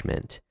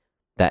punishment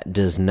that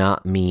does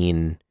not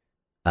mean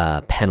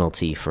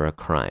penalty for a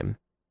crime.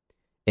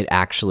 It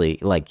actually,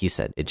 like you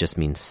said, it just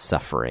means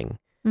suffering.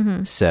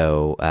 Mm-hmm.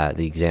 So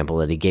the example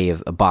that he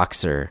gave, a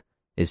boxer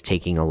is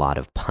taking a lot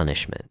of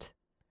punishment.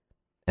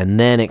 And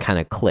then it kind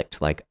of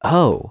clicked like,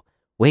 oh,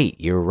 wait,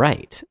 you're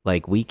right.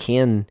 Like we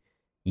can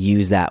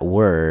use that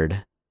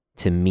word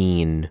to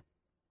mean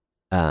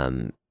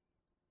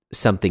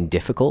something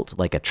difficult,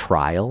 like a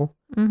trial,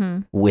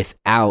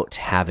 without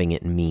having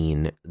it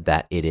mean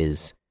that it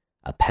is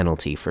a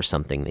penalty for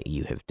something that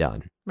you have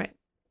done. Right.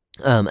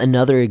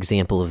 Another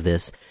example of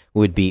this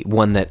would be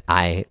one that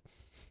I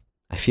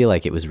feel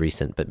like it was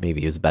recent, but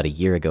maybe it was about a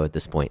year ago at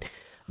this point,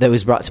 that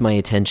was brought to my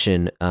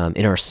attention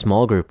in our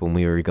small group when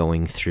we were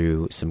going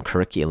through some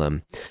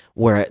curriculum,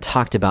 where it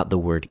talked about the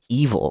word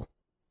evil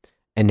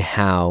and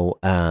how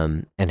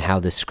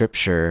the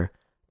Scripture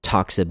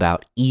talks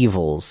about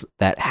evils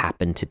that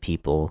happen to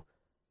people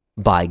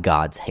by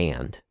God's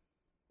hand.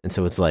 And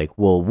so it's like,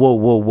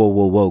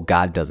 whoa,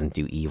 God doesn't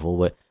do evil.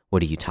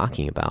 What are you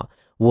talking about?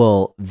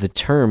 Well, the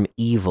term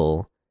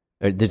evil,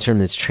 or the term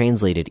that's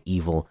translated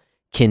evil,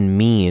 can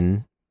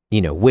mean,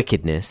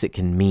 wickedness. It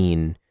can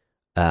mean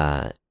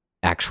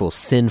actual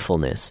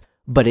sinfulness,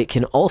 but it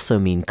can also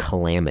mean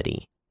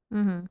calamity.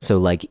 Mm-hmm. So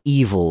like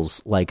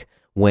evils, like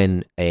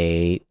when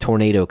a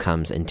tornado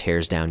comes and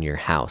tears down your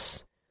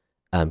house,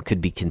 could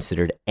be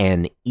considered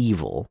an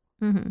evil.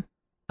 Mm-hmm.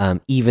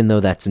 Even though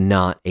that's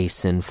not a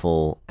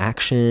sinful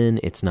action,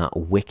 it's not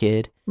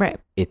wicked. Right.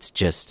 It's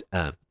just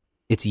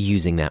it's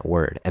using that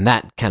word, and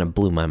that kind of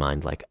blew my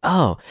mind. Like,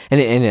 oh, and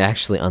it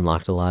actually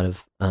unlocked a lot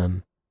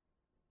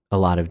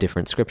of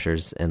different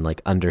scriptures, and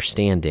like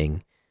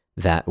understanding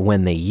that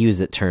when they use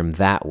the term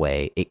that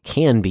way, it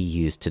can be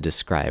used to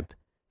describe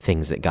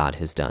things that God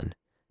has done.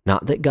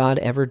 Not that God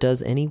ever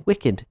does any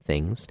wicked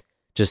things,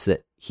 just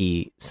that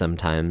He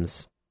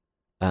sometimes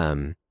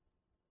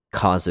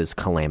causes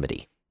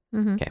calamity.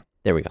 Mm-hmm. Okay,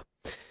 there we go.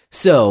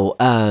 So,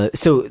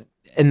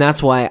 and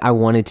that's why I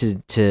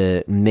wanted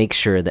to make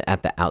sure that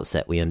at the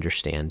outset we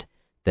understand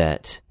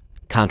that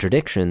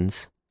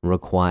contradictions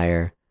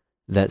require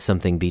that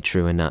something be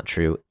true and not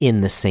true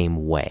in the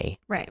same way.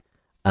 Right.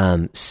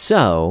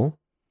 So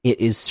it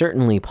is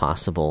certainly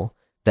possible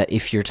that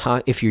if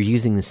you're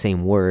using the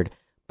same word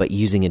but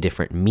using a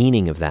different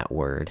meaning of that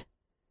word,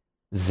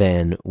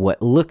 then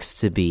what looks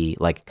to be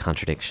like a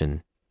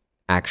contradiction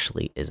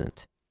actually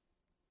isn't.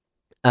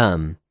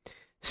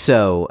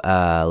 So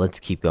let's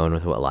keep going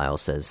with what Lyle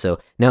says. So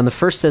now in the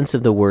first sense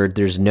of the word,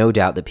 there's no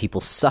doubt that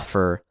people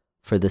suffer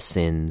for the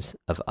sins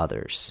of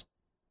others.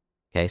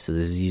 Okay, so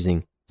this is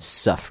using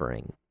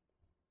suffering.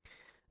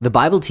 The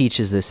Bible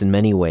teaches this in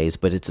many ways,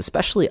 but it's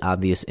especially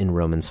obvious in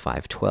Romans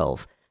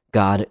 5:12.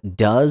 God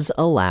does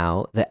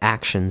allow the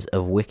actions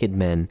of wicked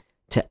men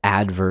to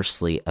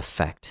adversely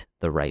affect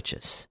the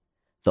righteous.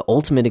 The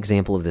ultimate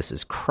example of this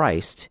is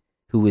Christ,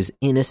 who was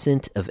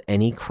innocent of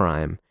any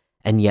crime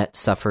and yet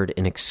suffered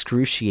an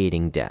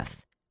excruciating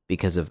death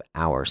because of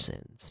our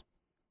sins.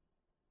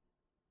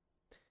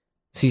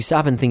 So you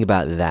stop and think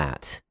about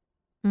that.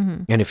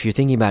 Mm-hmm. And if you're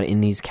thinking about it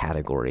in these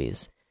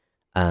categories,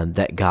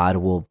 that God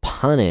will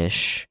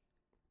punish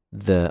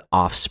the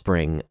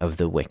offspring of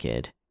the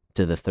wicked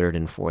to the third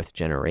and fourth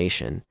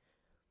generation,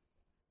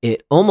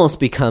 it almost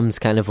becomes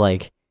kind of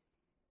like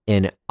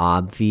an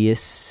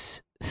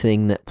obvious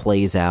thing that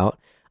plays out.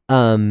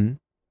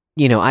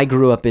 I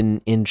grew up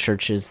in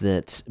churches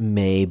that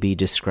may be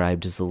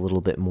described as a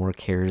little bit more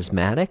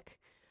charismatic.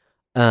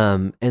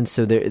 And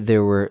so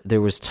there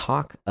was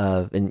talk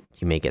of, and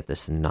you may get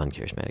this in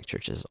non-charismatic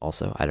churches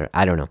also,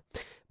 I don't know.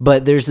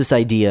 But there's this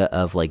idea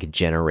of like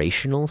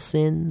generational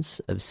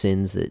sins, of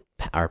sins that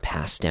are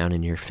passed down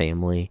in your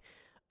family.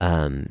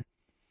 And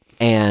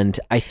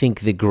I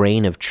think the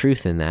grain of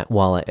truth in that,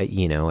 while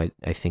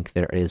I think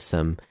there is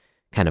some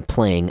kind of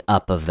playing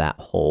up of that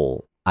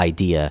whole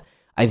idea,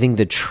 I think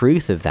the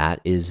truth of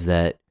that is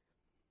that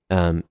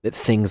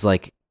things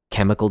like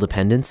chemical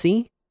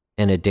dependency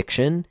and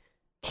addiction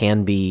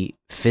can be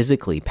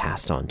physically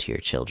passed on to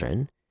your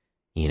children,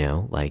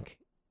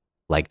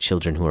 like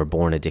children who are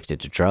born addicted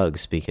to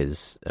drugs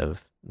because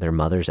of their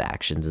mother's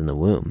actions in the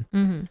womb.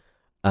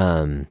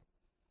 Mm-hmm.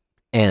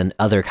 And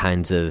other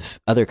kinds of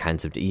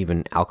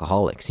even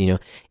alcoholics.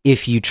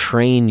 If you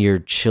train your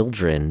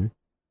children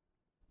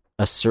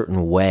a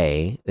certain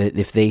way,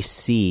 if they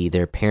see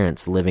their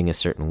parents living a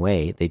certain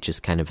way, they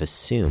just kind of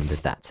assume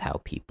that that's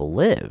how people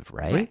live,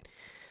 right?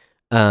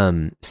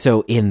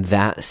 So in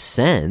that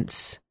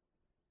sense,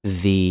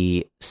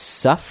 the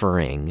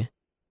suffering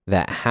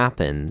that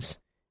happens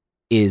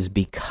is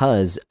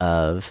because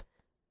of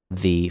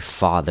the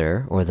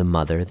father or the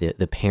mother,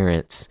 the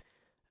parents'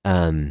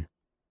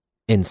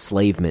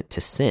 enslavement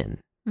to sin,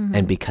 Mm-hmm.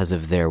 and because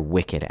of their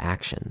wicked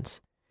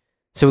actions.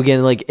 So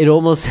again, like it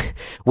almost,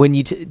 when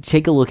you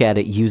take a look at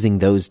it using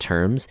those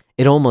terms,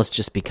 it almost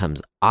just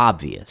becomes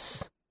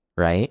obvious,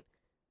 right?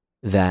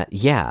 That,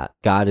 yeah,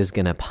 God is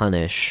going to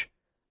punish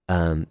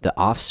the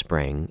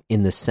offspring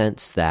in the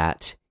sense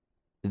that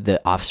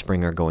the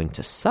offspring are going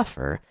to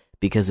suffer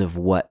because of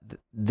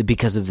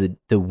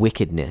the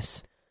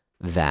wickedness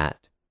that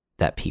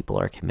people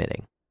are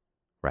committing,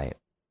 right?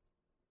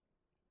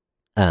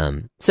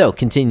 So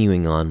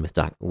continuing on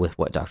with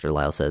what Dr.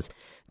 Lyle says,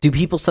 do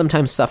people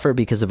sometimes suffer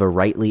because of a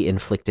rightly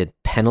inflicted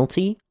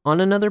penalty on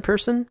another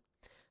person?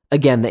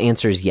 Again, the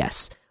answer is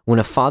yes. When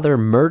a father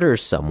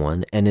murders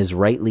someone and is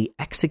rightly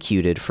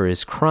executed for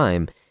his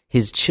crime,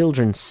 his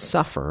children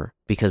suffer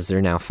because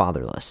they're now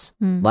fatherless.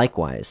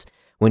 Likewise,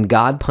 when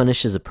God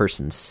punishes a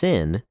person's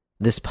sin,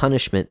 this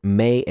punishment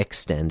may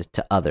extend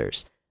to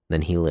others.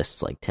 Then he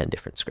lists like 10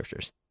 different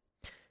scriptures.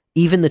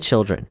 Even the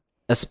children,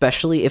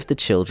 especially if the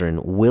children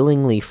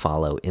willingly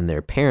follow in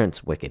their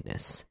parents'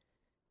 wickedness.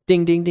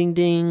 Ding, ding, ding,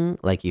 ding,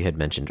 like you had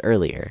mentioned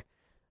earlier.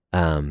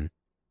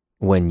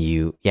 When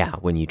you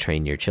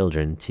train your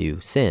children to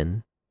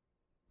sin,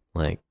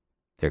 like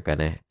they're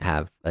gonna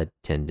have a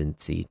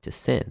tendency to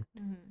sin.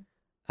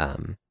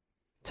 Mm-hmm.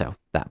 So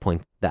that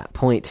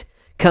point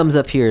comes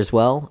up here as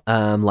well.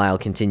 Lyle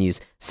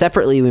continues,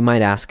 separately we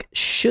might ask,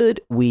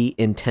 should we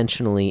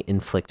intentionally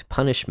inflict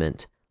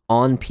punishment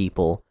on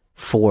people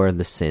for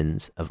the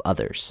sins of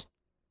others?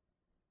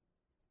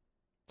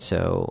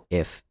 So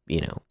if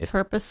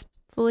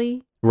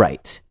Purposefully?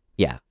 Right.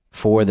 Yeah.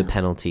 For the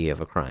penalty of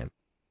a crime.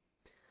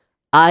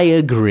 I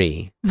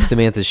agree.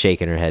 Samantha's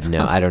shaking her head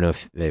no. I don't know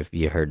if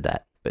you heard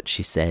that, but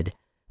she said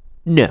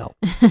no.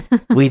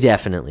 We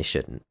definitely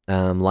shouldn't.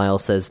 Lyle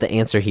says the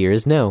answer here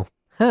is no.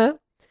 Huh?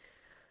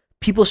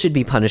 People should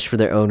be punished for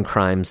their own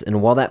crimes,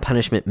 and while that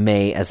punishment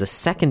may, as a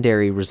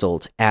secondary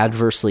result,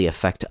 adversely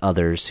affect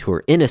others who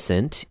are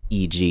innocent,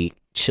 e.g.,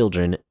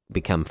 children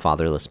become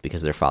fatherless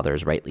because their father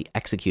is rightly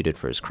executed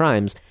for his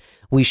crimes,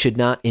 we should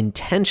not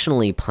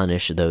intentionally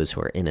punish those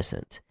who are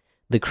innocent.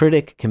 The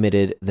critic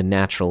committed the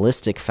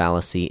naturalistic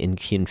fallacy in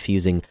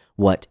confusing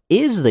what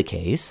is the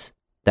case,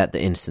 that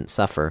the innocent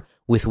suffer,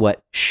 with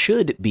what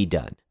should be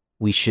done.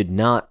 We should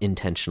not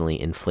intentionally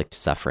inflict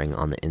suffering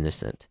on the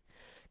innocent.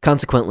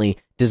 Consequently,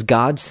 does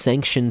God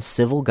sanction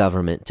civil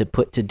government to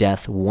put to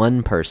death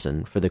one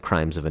person for the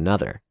crimes of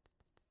another?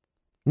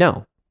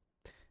 No.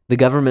 The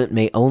government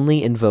may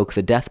only invoke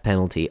the death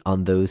penalty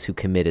on those who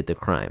committed the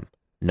crime,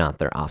 not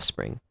their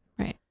offspring.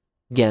 Right.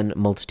 Again, a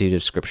multitude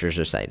of scriptures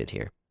are cited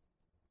here.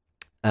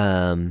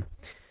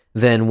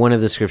 Then one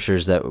of the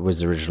scriptures that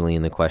was originally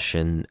in the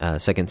question, 2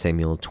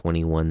 Samuel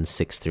 21,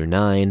 6 through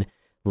 9,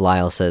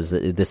 Lyle says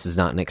that this is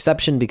not an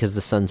exception because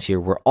the sons here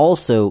were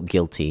also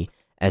guilty,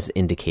 as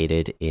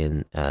indicated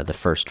in the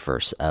first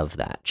verse of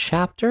that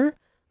chapter.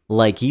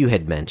 Like you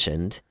had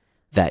mentioned,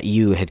 that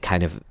you had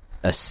kind of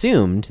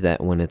assumed that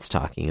when it's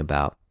talking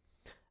about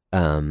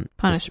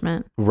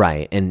punishment,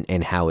 right,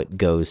 and how it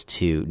goes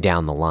to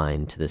down the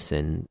line to the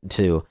sin,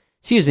 to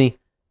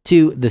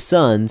the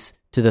sons,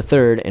 to the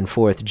third and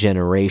fourth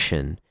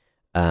generation,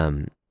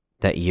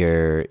 that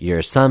your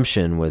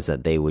assumption was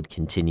that they would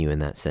continue in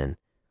that sin.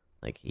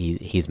 Like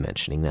he's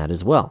mentioning that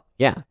as well.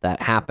 Yeah,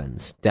 that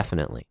happens,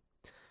 definitely.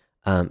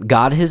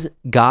 God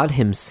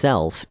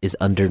himself is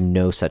under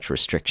no such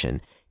restriction.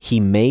 He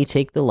may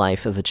take the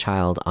life of a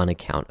child on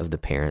account of the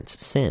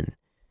parent's sin.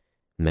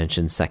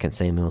 Mentions 2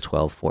 Samuel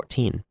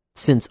 12:14.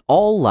 Since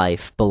all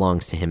life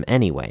belongs to him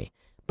anyway,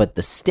 but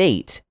the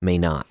state may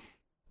not.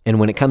 And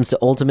when it comes to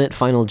ultimate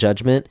final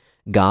judgment,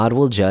 God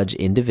will judge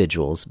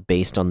individuals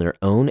based on their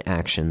own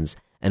actions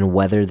and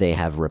whether they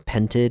have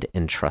repented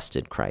and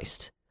trusted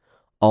Christ.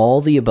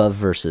 All the above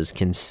verses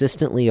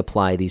consistently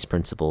apply these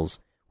principles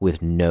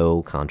with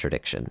no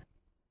contradiction.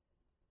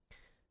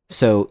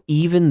 So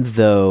even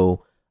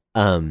though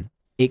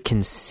it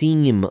can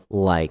seem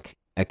like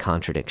a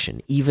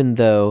contradiction, even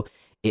though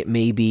it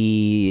may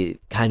be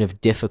kind of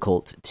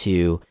difficult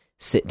to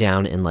sit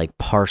down and like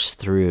parse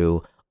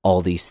through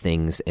all these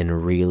things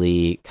and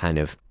really kind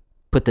of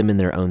put them in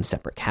their own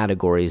separate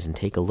categories and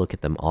take a look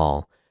at them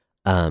all,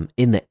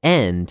 in the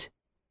end,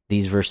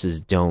 these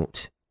verses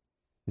don't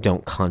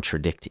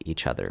contradict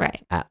each other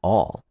at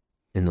all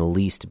in the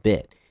least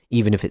bit,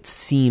 even if it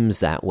seems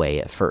that way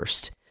at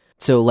first.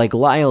 So like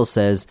Lyle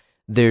says,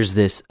 there's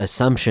this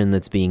assumption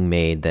that's being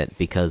made that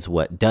because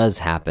what does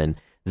happen,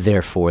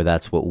 therefore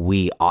that's what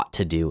we ought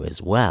to do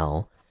as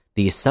well.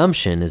 The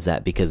assumption is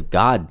that because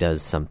God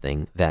does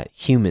something, that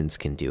humans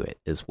can do it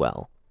as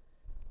well.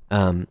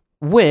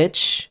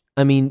 Which,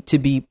 I mean, to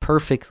be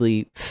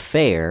perfectly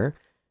fair,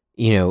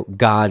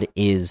 God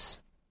is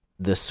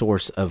the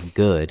source of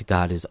good.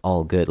 God is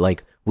all good.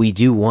 Like, we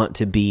do want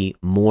to be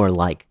more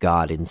like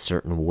God in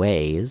certain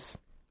ways,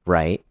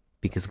 right?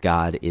 Because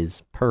God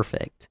is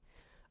perfect.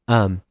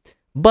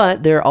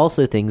 But there are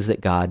also things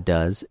that God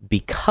does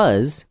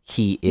because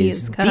he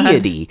is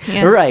deity,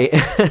 right?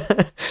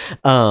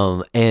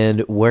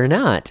 And we're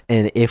not.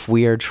 And if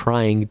we are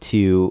trying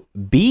to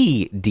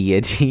be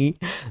deity,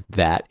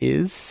 that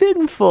is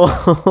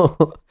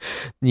sinful.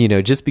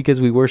 Just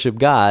because we worship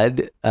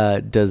God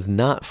does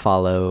not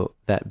follow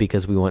that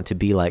because we want to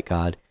be like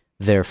God,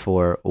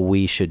 therefore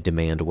we should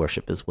demand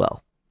worship as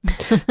well.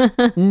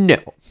 No,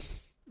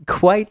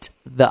 quite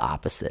the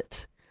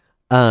opposite.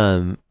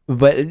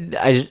 But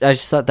I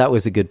just thought that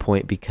was a good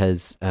point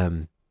because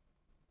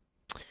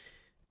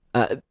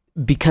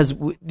we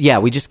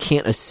just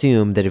can't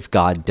assume that if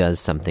God does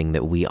something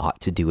that we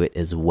ought to do it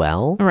as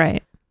well.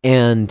 Right.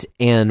 And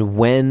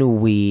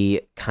when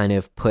we kind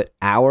of put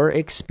our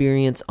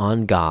experience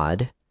on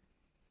God,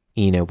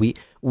 we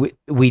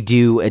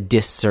do a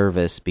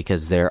disservice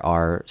because there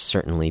are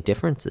certainly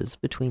differences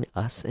between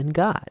us and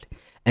God.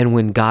 And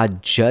when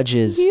God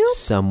judges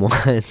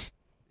someone,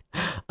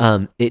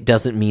 it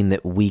doesn't mean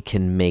that we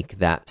can make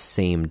that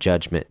same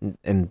judgment.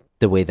 And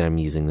the way that I'm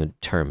using the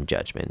term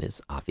judgment is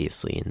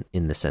obviously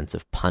in the sense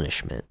of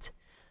punishment.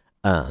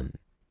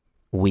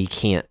 We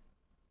can't.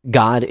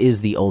 God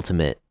is the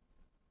ultimate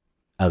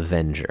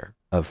avenger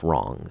of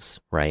wrongs,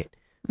 right?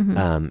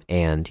 Mm-hmm.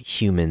 And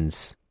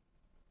humans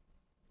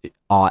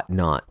ought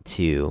not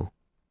to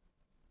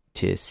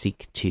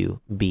seek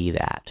to be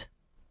that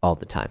all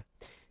the time.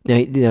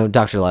 Now,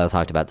 Dr. Lyle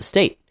talked about the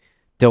state.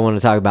 Don't want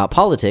to talk about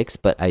politics,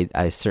 but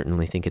I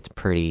certainly think it's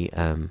pretty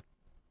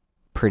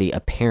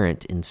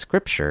apparent in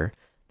Scripture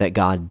that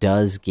God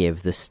does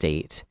give the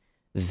state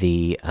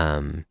the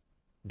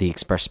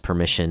express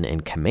permission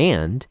and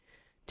command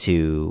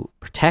to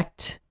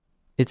protect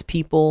its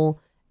people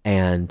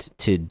and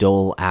to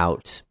dole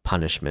out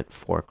punishment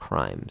for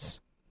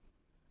crimes.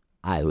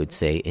 I would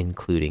say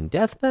including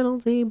death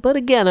penalty, but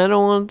again, I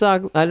don't want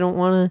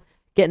to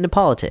get into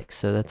politics,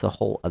 so that's a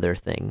whole other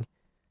thing.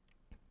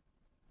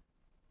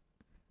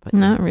 But,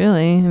 not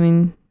really. I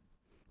mean,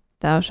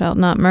 thou shalt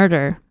not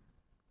murder.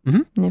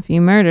 Mm-hmm. And if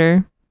you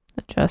murder,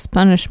 the just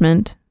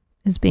punishment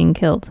is being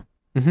killed.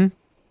 Mm-hmm.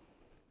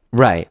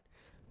 Right.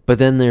 But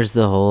then there's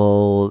the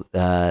whole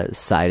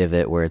side of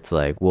it where it's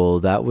like, well,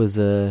 that was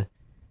theocracy?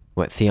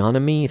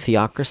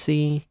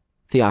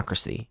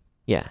 Theocracy.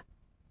 Yeah.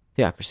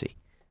 Theocracy.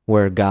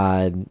 Where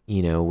God,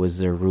 was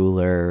their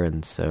ruler,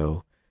 and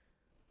so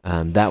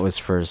that was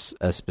for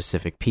a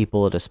specific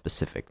people at a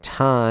specific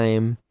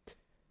time.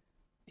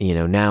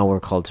 Now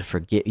we're called to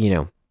forgive.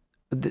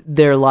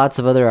 There are lots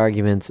of other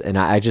arguments, and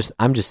I'm just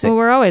saying.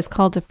 Well, we're always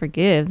called to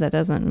forgive. That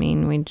doesn't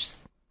mean we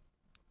just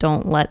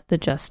don't let the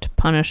just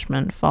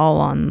punishment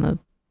fall on the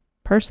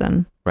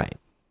person. Right.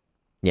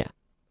 Yeah.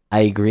 I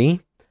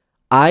agree.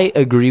 I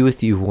agree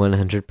with you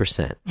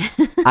 100%.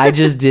 I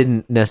just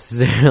didn't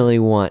necessarily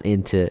want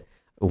to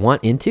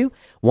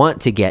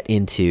get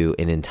into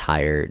an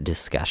entire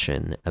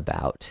discussion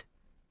about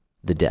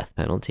the death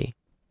penalty,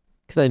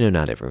 because I know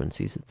not everyone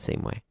sees it the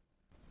same way.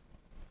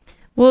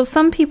 Well,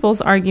 some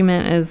people's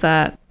argument is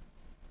that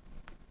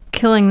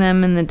killing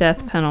them in the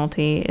death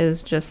penalty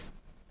is just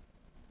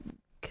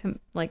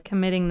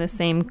committing the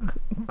same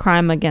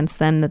crime against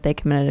them that they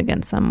committed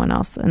against someone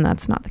else, and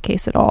that's not the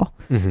case at all.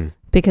 Mm-hmm.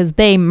 Because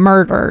they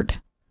murdered.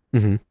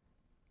 Mm-hmm.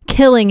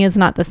 Killing is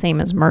not the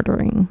same as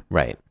murdering.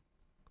 Right.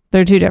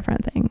 They're two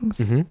different things.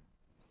 Mm-hmm.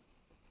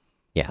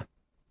 Yeah.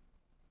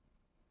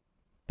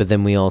 But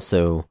then we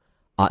also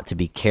ought to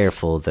be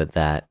careful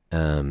that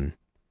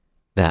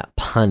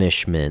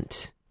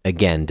punishment,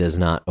 again, does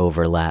not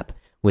overlap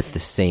with the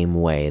same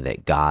way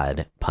that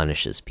God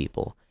punishes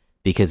people.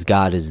 Because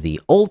God is the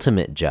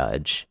ultimate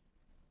judge,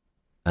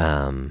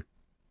 and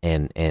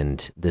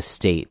the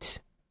state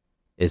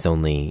is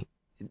only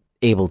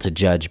able to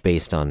judge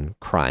based on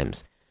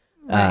crimes.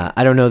 Right.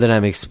 I don't know that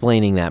I'm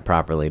explaining that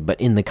properly, but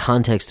in the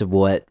context of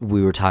what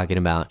we were talking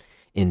about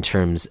in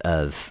terms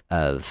of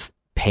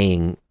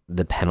paying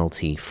the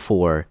penalty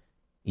for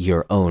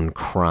your own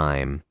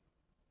crime,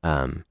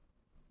 I'm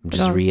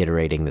just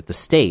reiterating that the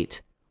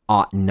state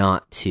ought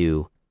not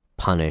to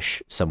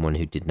punish someone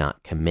who did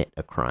not commit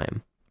a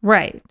crime.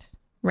 Right.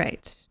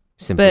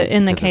 Simply but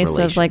in the case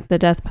of like the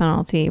death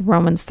penalty,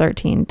 Romans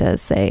 13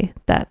 does say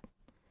that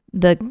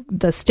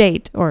the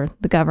state or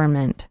the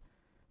government,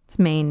 its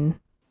main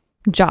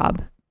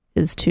job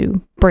is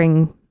to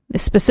bring, it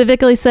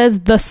specifically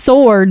says the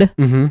sword.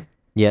 Mm-hmm.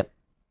 Yep.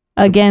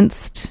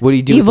 Against what do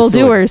you do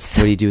evildoers.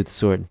 What do you do with the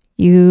sword?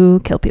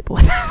 You kill people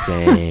with it.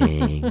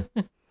 Dang.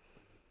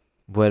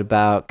 What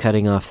about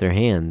cutting off their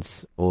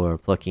hands or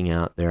plucking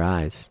out their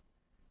eyes?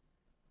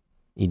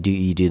 You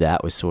do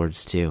that with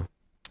swords too.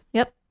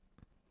 Yep.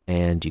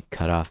 And you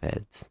cut off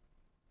heads.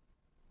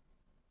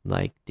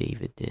 Like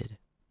David did.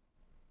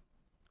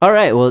 All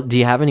right, well, do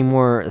you have any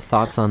more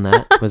thoughts on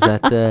that? Was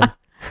that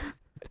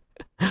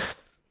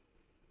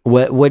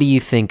What do you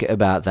think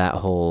about that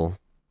whole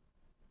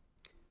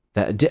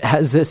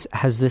has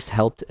this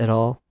helped at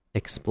all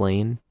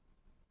explain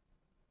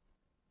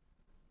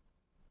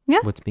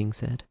what's being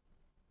said?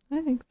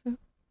 I think so.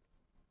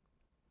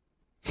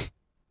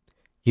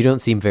 You don't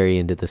seem very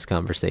into this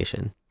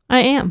conversation.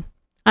 I am.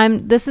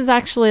 This is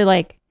actually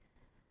like,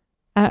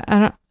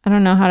 I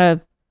don't know how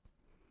to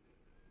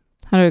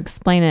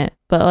explain it,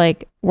 but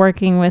like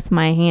working with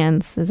my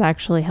hands is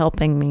actually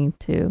helping me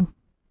to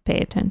pay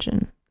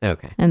attention.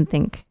 Okay. And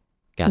think.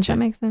 Gotcha. Does that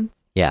make sense?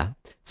 Yeah.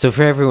 So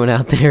for everyone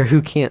out there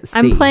who can't see,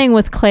 I'm playing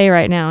with clay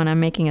right now and I'm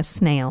making a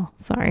snail.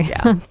 Sorry.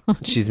 Yeah.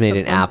 She's made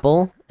an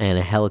apple and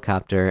a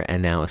helicopter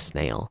and now a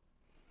snail.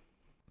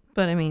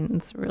 But I mean,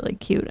 it's a really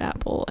cute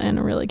apple and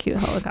a really cute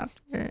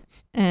helicopter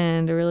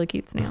and a really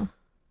cute snail.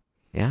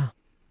 Yeah.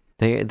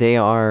 They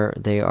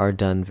are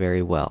done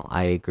very well.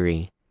 I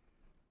agree.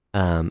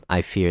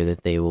 I fear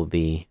that they will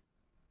be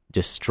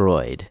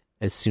destroyed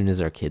as soon as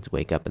our kids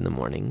wake up in the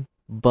morning.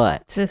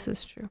 But this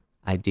is true.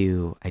 I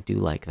do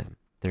like them.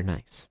 They're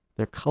nice.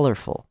 They're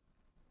colorful.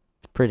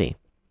 It's pretty.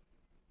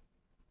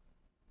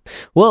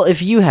 Well,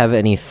 if you have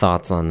any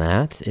thoughts on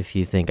that, if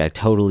you think I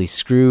totally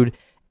screwed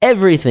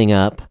everything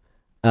up,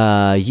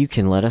 you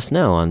can let us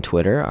know on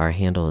Twitter. Our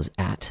handle is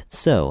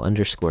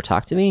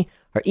 @so_talk-to-me.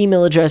 Our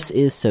email address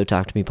is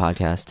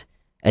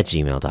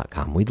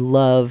sotalktomepodcast@gmail.com. We'd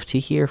love to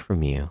hear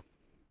from you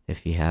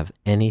if you have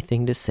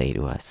anything to say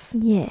to us.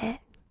 Yes.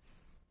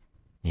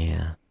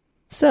 Yeah.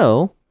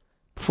 So,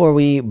 before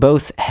we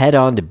both head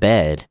on to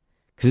bed,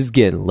 because it's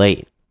getting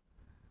late.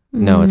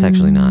 No, it's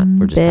actually not.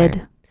 We're just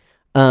tired.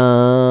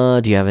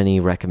 Do you have any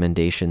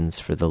recommendations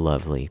for the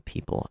lovely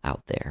people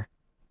out there?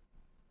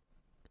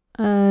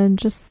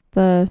 Just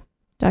the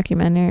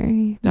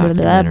documentary.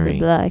 Documentary.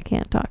 Blah, blah, blah, I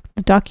can't talk.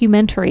 The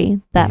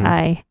documentary that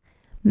I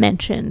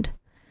mentioned,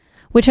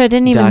 which I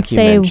didn't even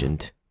say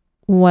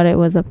what it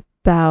was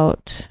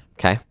about.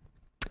 Okay.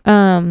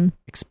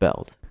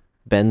 Expelled.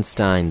 Ben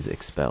Stein's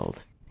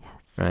Expelled.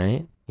 Yes.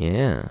 Right?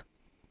 Yeah.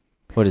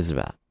 What is it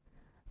about?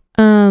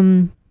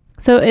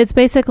 So it's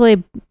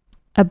basically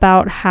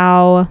about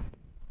how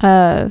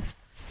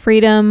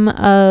freedom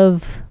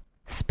of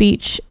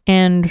speech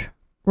and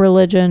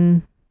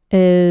religion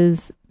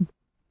is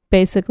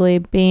basically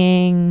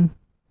being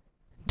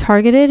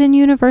targeted in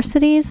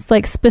universities,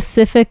 like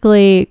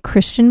specifically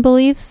Christian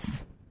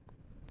beliefs,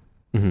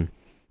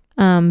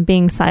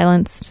 being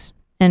silenced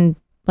and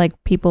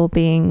like people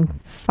being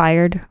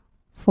fired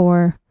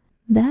for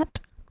that.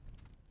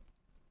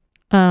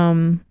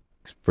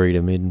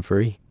 Freedom isn't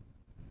free.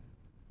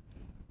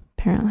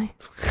 Apparently.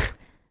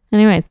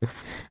 Anyways,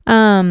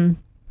 but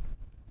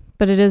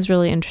it is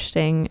really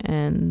interesting,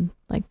 and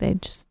like they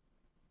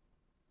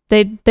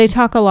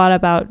talk a lot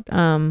about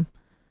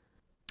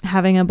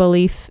having a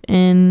belief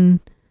in,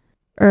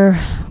 or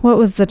what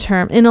was the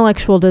term?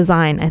 Intellectual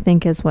design, I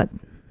think is what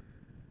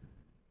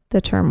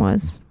the term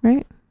was,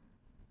 right?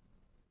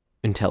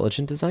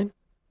 Intelligent design?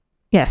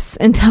 Yes,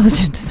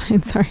 intelligent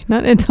design. Sorry,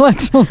 not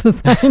intellectual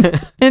design.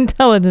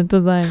 Intelligent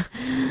design.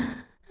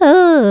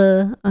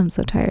 I'm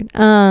so tired.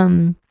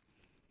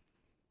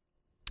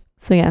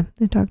 So yeah,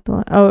 they talked a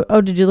lot.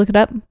 Oh, did you look it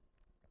up?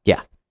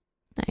 Yeah.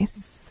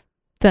 Nice.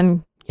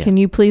 Then Yeah. can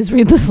you please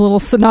read this little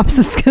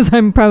synopsis, because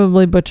I'm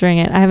probably butchering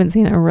it. I haven't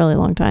seen it in a really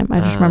long time. I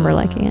just remember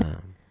liking it.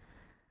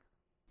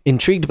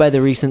 Intrigued by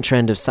the recent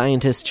trend of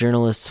scientists,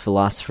 journalists,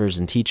 philosophers,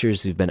 and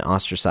teachers who've been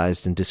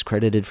ostracized and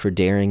discredited for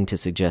daring to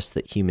suggest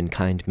that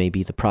humankind may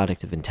be the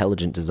product of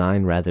intelligent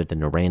design rather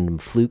than a random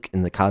fluke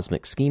in the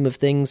cosmic scheme of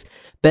things,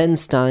 Ben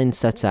Stein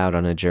sets out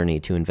on a journey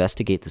to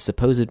investigate the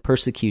supposed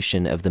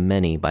persecution of the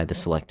many by the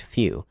select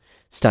few.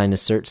 Stein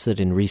asserts that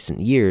in recent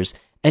years,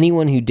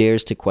 anyone who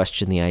dares to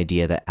question the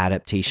idea that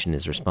adaptation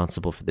is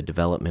responsible for the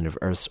development of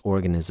Earth's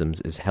organisms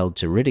is held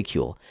to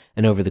ridicule,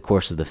 and over the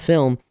course of the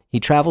film, he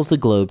travels the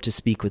globe to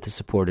speak with the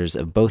supporters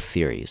of both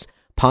theories,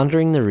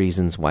 pondering the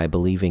reasons why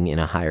believing in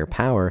a higher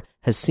power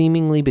has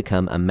seemingly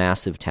become a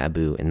massive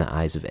taboo in the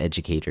eyes of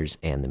educators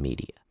and the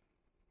media.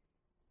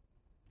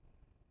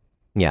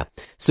 Yeah,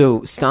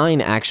 so Stein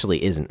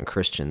actually isn't a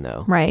Christian,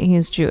 though. Right,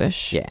 he's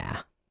Jewish.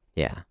 Yeah,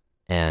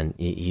 and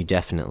you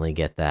definitely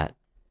get that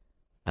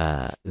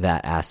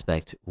that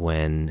aspect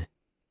when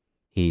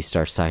he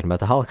starts talking about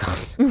the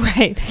Holocaust.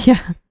 Right,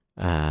 yeah.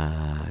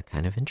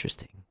 Kind of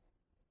interesting.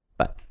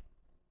 But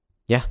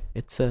yeah,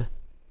 it's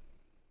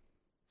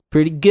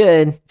pretty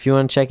good if you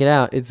want to check it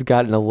out. It's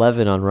got an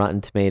 11 on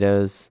Rotten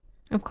Tomatoes.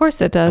 Of course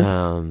it does.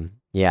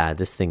 Yeah,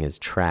 this thing is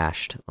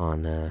trashed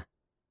on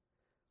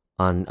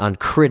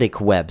critic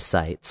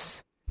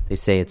websites. They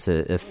say it's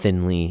a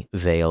thinly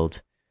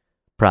veiled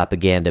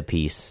propaganda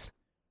piece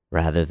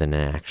rather than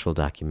an actual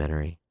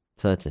documentary.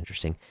 So that's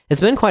interesting.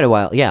 It's been quite a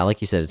while. Yeah,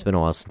 like you said, it's been a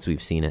while since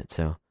we've seen it.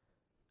 So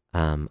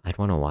I'd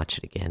want to watch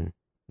it again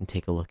and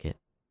take a look at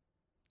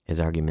his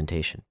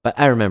argumentation. But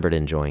I remembered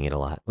enjoying it a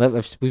lot.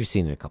 We've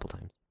seen it a couple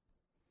times.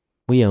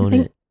 We own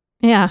it.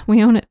 Yeah,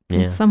 we own it. Yeah.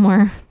 It's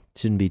somewhere.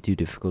 Shouldn't be too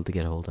difficult to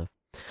get a hold of.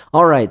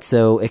 All right,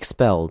 so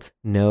Expelled.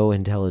 No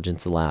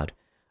intelligence allowed.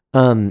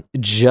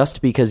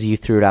 Just because you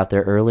threw it out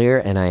there earlier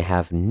and I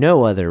have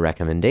no other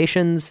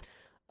recommendations,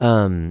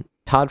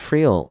 Todd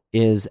Friel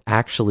is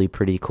actually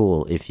pretty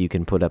cool if you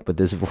can put up with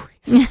his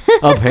voice.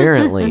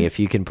 Apparently, if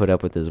you can put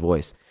up with his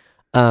voice.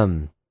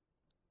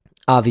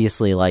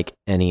 Obviously, like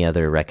any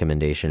other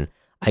recommendation,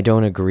 I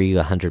don't agree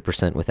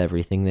 100% with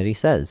everything that he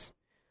says.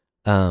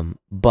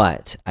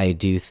 But I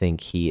do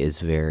think he is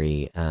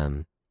very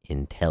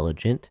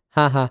intelligent.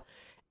 Haha.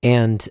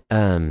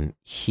 And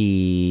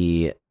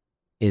he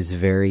is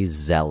very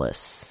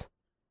zealous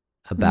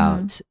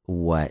about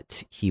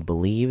what he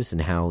believes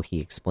and how he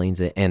explains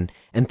it, and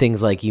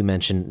things like you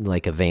mentioned,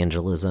 like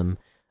evangelism.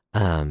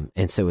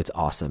 And so it's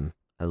awesome.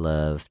 I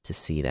love to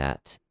see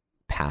that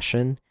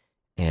passion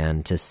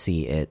and to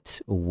see it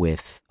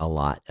with a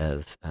lot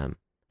of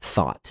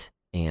thought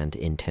and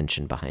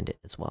intention behind it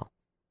as well.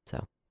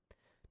 So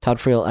Todd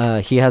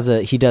Friel,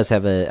 he does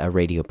have a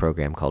radio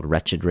program called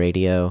Wretched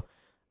Radio.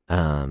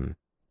 But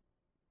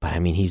I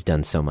mean, he's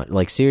done so much.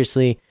 Like,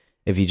 seriously,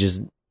 if you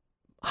just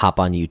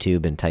hop on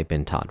YouTube and type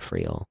in Todd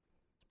Friel,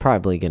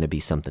 probably going to be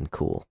something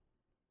cool.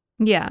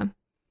 Yeah.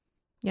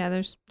 Yeah,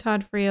 there's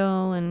Todd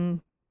Friel,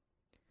 and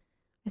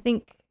I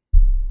think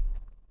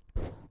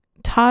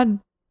Todd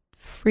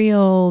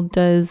Friel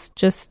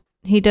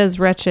does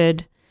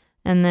Wretched,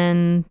 and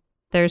then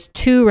there's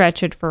two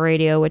Wretched for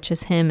radio, which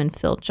is him and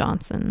Phil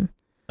Johnson.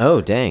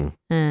 Oh, dang.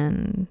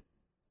 And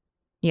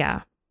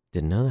yeah.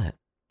 Didn't know that.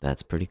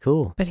 That's pretty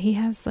cool. But he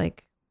has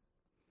like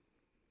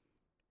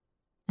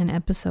an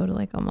episode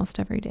like almost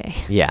every day.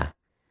 Yeah.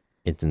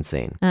 It's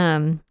insane.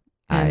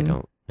 I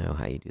don't know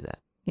how you do that.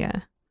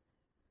 Yeah.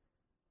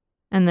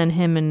 And then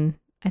him and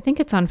I think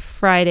it's on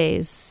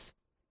Fridays,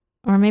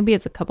 or maybe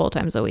it's a couple of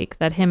times a week,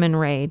 that him and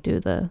Ray do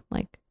the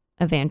like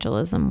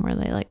evangelism where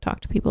they like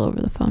talk to people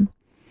over the phone.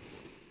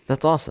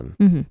 That's awesome.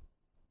 Mm-hmm.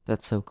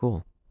 That's so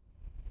cool.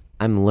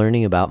 I'm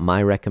learning about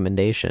my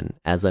recommendation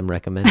as I'm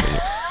recommending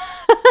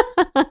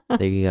it.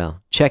 There you go.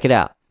 Check it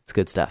out. It's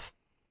good stuff.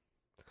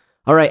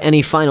 All right.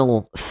 Any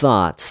final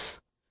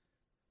thoughts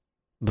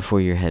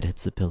before your head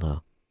hits the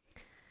pillow?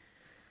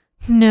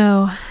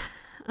 No.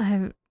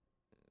 I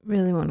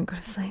really want to go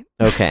to sleep.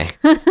 Okay.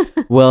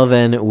 Well,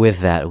 then,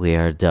 with that, we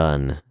are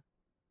done.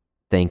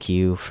 Thank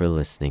you for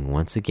listening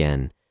once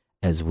again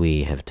as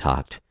we have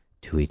talked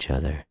to each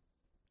other.